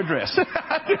got your address.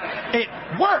 It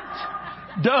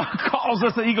worked. Doug calls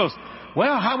us and he goes,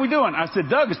 well, how we doing? I said,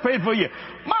 Doug, it's paid for you.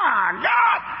 My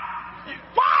God.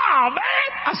 Wow, man.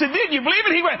 I said, did you believe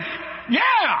it? He went,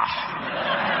 yeah.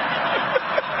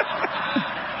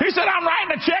 He said, I'm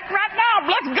writing a check right now.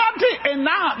 Bless God to you. And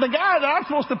now the guy that I'm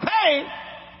supposed to pay,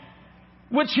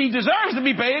 which he deserves to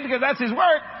be paid because that's his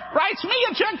work, writes me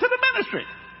a check to the ministry.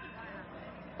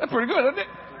 That's pretty good, isn't it?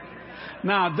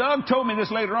 Now, Doug told me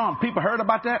this later on. People heard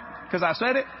about that because I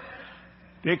said it.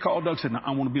 They called Doug and said, no,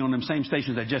 I want to be on them same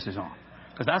stations that Jesse's on.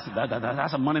 Because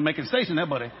that's a money-making station there,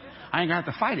 buddy. I ain't going to have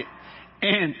to fight it.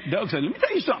 And Doug said, let me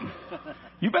tell you something.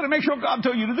 You better make sure God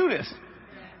told you to do this.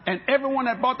 And everyone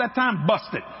that bought that time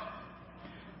busted.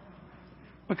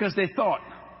 Because they thought,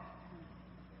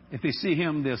 if they see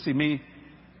him, they'll see me.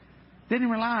 They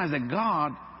didn't realize that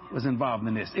God was involved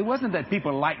in this. It wasn't that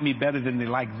people like me better than they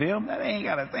like them. That ain't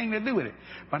got a thing to do with it.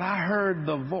 But I heard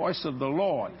the voice of the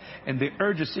Lord, and the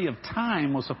urgency of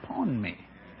time was upon me.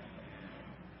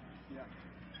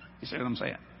 You see what I'm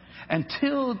saying?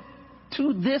 Until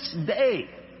to this day,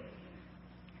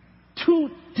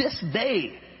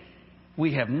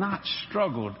 we have not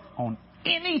struggled on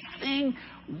anything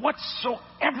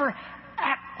whatsoever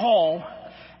at all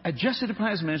at Jesse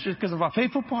Duplantis Ministries because of our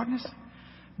faithful partners.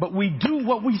 But we do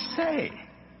what we say.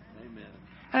 Amen.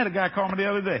 I had a guy call me the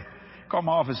other day. Called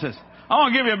my office and says, I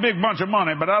want to give you a big bunch of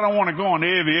money, but I don't want to go into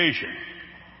aviation.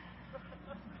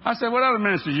 I said, what other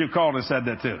ministers you called and said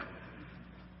that to?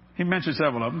 He mentioned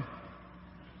several of them.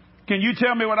 Can you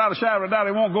tell me without a shadow of a doubt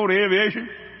they won't go to aviation?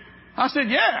 I said,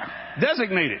 yeah,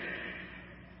 designated.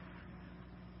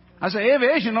 I said,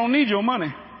 aviation don't need your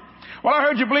money. Well, I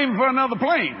heard you believing for another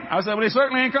plane. I said, well, they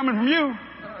certainly ain't coming from you.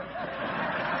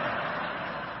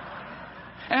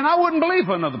 And I wouldn't believe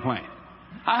for another plane.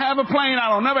 I have a plane. I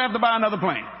don't never have to buy another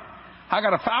plane. I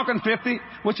got a Falcon 50,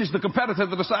 which is the competitor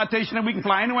to the Citation, and we can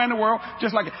fly anywhere in the world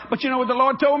just like it. But you know what the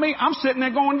Lord told me? I'm sitting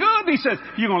there going good. He says,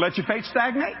 you going to let your faith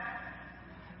stagnate?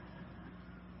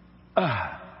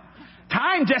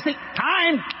 Time, Jesse.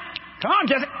 Time. Come on,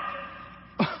 Jesse.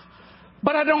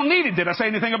 But I don't need it. Did I say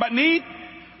anything about need?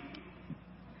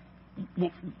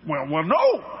 Well,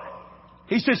 no.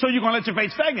 He said, so you're going to let your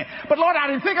faith stagnate. But Lord, I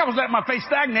didn't think I was letting my faith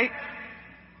stagnate.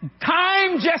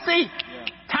 Time, Jesse.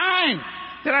 Time.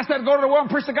 Did I say go to the world and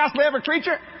preach the gospel to every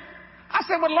creature? I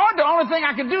said, well, Lord, the only thing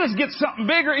I can do is get something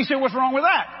bigger. He said, what's wrong with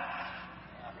that?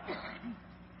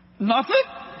 Nothing.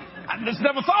 I just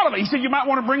never thought of it. He said, you might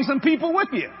want to bring some people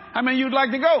with you. How many you'd like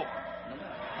to go?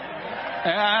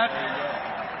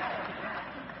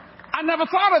 I never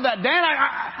thought of that, Dan.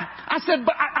 I said,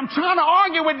 but I'm trying to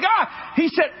argue with God. He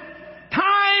said,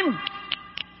 time.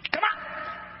 Come on.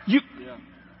 You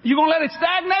going to let it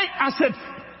stagnate? I said,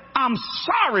 I'm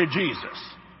sorry, Jesus.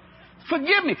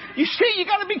 Forgive me. You see, you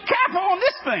got to be careful on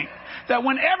this thing. That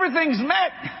when everything's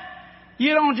met,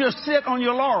 you don't just sit on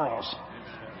your laurels.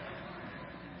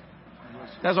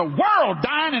 There's a world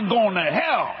dying and going to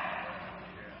hell.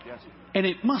 And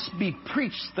it must be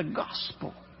preached the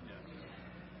gospel.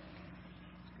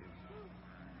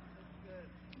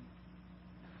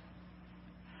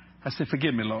 I said,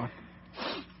 forgive me, Lord.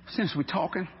 Since we're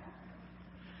talking,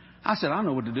 I said, I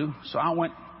know what to do. So I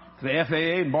went to the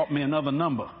FAA and bought me another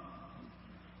number.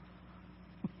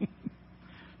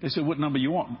 They said, what number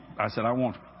you want? I said, I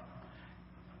want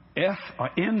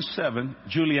N7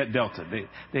 Juliet Delta.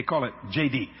 They call it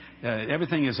JD.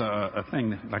 Everything is a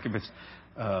thing. Like if it's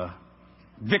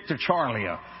Victor Charlie,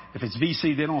 if it's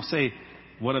VC, they don't say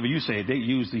whatever you say. They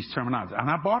use these terminologies. And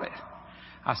I bought it.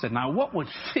 I said, now what would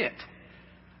fit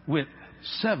with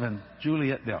 7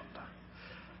 Juliet Delta?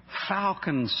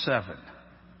 Falcon 7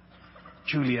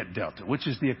 Juliet Delta, which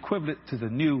is the equivalent to the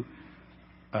new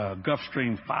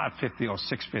Gulfstream 550 or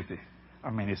 650. I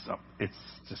mean, it's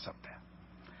just up there.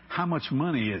 How much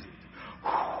money is it?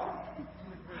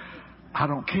 I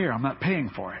don't care. I'm not paying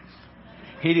for it.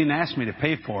 He didn't ask me to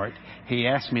pay for it. He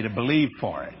asked me to believe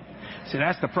for it. See,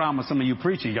 that's the problem with some of you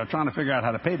preachers. You're trying to figure out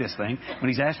how to pay this thing when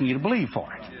he's asking you to believe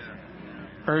for it.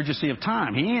 Urgency of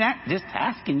time. He ain't just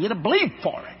asking you to believe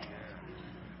for it.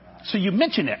 So you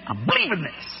mention it. I'm believing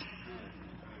this.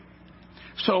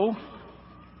 So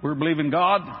we're believing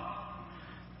God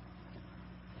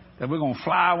that we're going to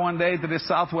fly one day to this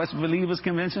Southwest Believers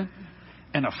Convention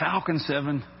in a Falcon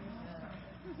 7.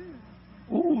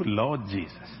 Ooh, Lord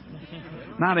Jesus.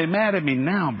 Now they're mad at me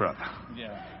now, brother.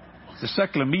 The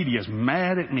secular media is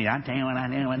mad at me. I tell you what I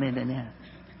do.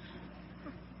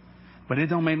 But it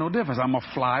don't make no difference. I'm going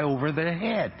to fly over their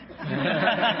head.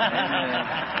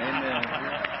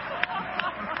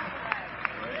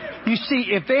 You see,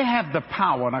 if they have the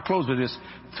power, and I close with this,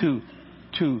 to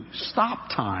stop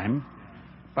time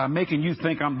by making you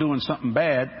think I'm doing something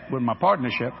bad with my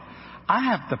partnership, I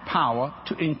have the power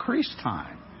to increase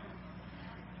time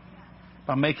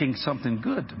by making something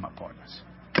good to my partners.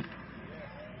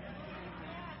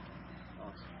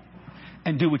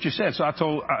 And do what you said.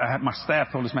 So my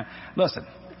staff told this man, listen,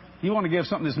 you want to give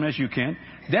something this mess, you can.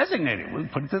 Designate it. We'll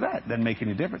put it to that. Doesn't make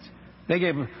any difference. They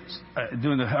gave,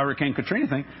 during the Hurricane Katrina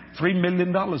thing, $3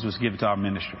 million was given to our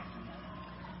ministry.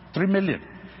 $3 million.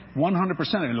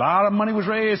 100%. A lot of money was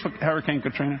raised for Hurricane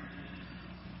Katrina.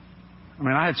 I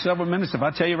mean, I had several ministers. If I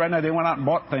tell you right now, they went out and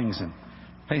bought things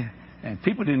and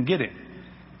people didn't get it.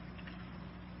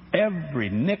 Every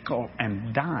nickel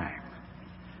and dime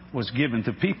was given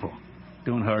to people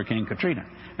during Hurricane Katrina.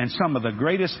 And some of the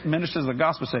greatest ministers of the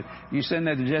gospel said, you send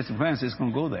that to Jesse Duplantis, it's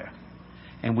going to go there.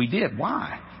 And we did.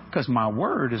 Why? Because my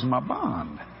word is my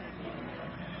bond.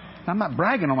 I'm not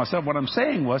bragging on myself. What I'm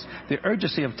saying was the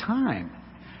urgency of time.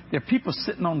 There are people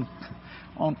sitting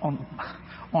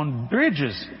on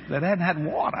bridges that hadn't had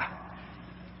water.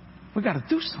 We got to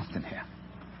do something here.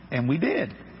 And we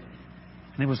did.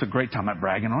 And it was a great time. I'm not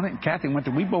bragging on it. And Kathy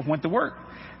we both went to work.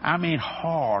 I mean,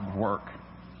 hard work.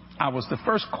 I was the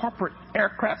first corporate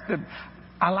aircraft that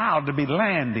allowed to be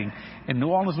landing in New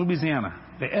Orleans, Louisiana.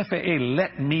 The FAA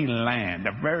let me land,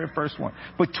 the very first one,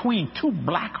 between 2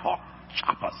 Black Hawk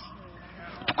choppers.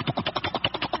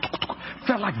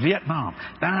 Felt like Vietnam.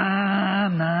 Na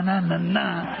na na na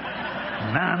na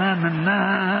na na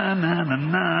na na na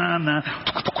na na.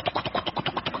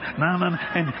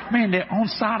 And man, they're on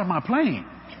side of my plane.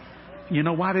 You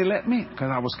know why they let me? Because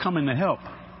I was coming to help.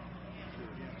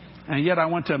 And yet I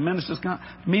went to a minister's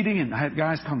meeting and I had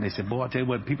guys come. They said, boy, I tell you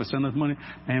what, people send us money.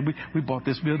 Man, we bought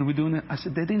this building, we're doing it. I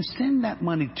said, they didn't send that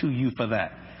money to you for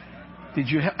that. Did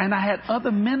you help? And I had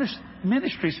other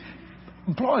ministries,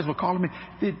 employees were calling me,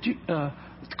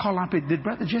 Call on people. Did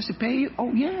Brother Jesse pay you?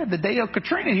 Oh, yeah. The day of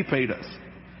Katrina, he paid us.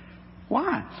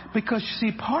 Why? Because, you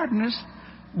see, partners,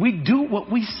 we do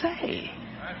what we say.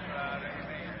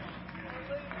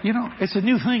 You know, it's a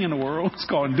new thing in the world. It's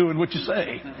called doing what you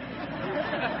say.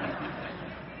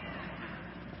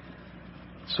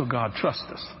 So God trusts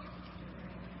us.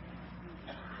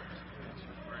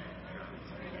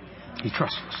 He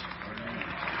trusts us.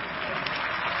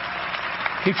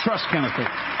 He trusts Kenneth Cope.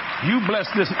 You bless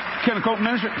this Kenneth Cope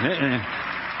ministry,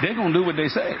 they're going to do what they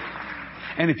say.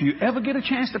 And if you ever get a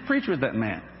chance to preach with that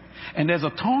man, and there's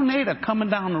a tornado coming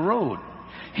down the road,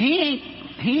 he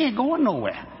ain't going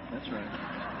nowhere. That's right.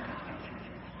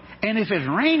 And if it's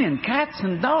raining cats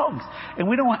and dogs, and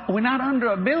we're not under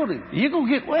a building, you're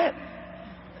going to get wet.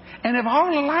 And if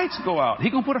all the lights go out,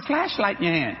 he's going to put a flashlight in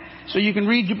your hand so you can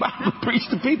read your Bible and preach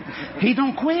to people. He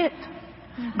don't quit.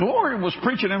 Gloria was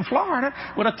preaching in Florida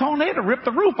with a tornado ripped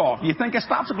the roof off. You think it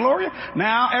stops Gloria?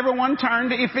 Now everyone turn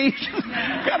to Ephesians.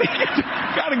 Gotta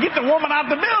get the woman out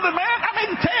the building, man. I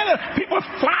mean, tell you, people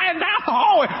are flying down the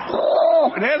hallway.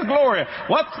 Oh, there's Gloria.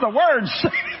 What's the word say?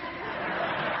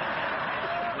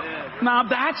 Now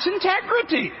that's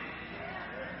integrity.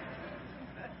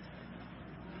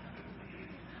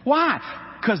 Why?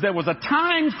 Because there was a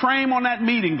time frame on that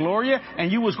meeting, Gloria,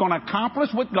 and you was going to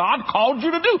accomplish what God called you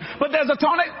to do. But there's a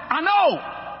tornado. I know.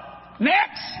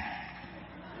 Next.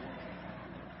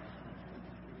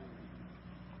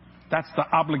 That's the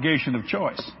obligation of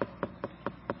choice.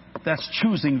 That's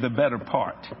choosing the better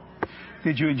part.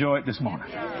 Did you enjoy it this morning?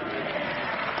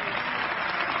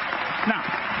 Now,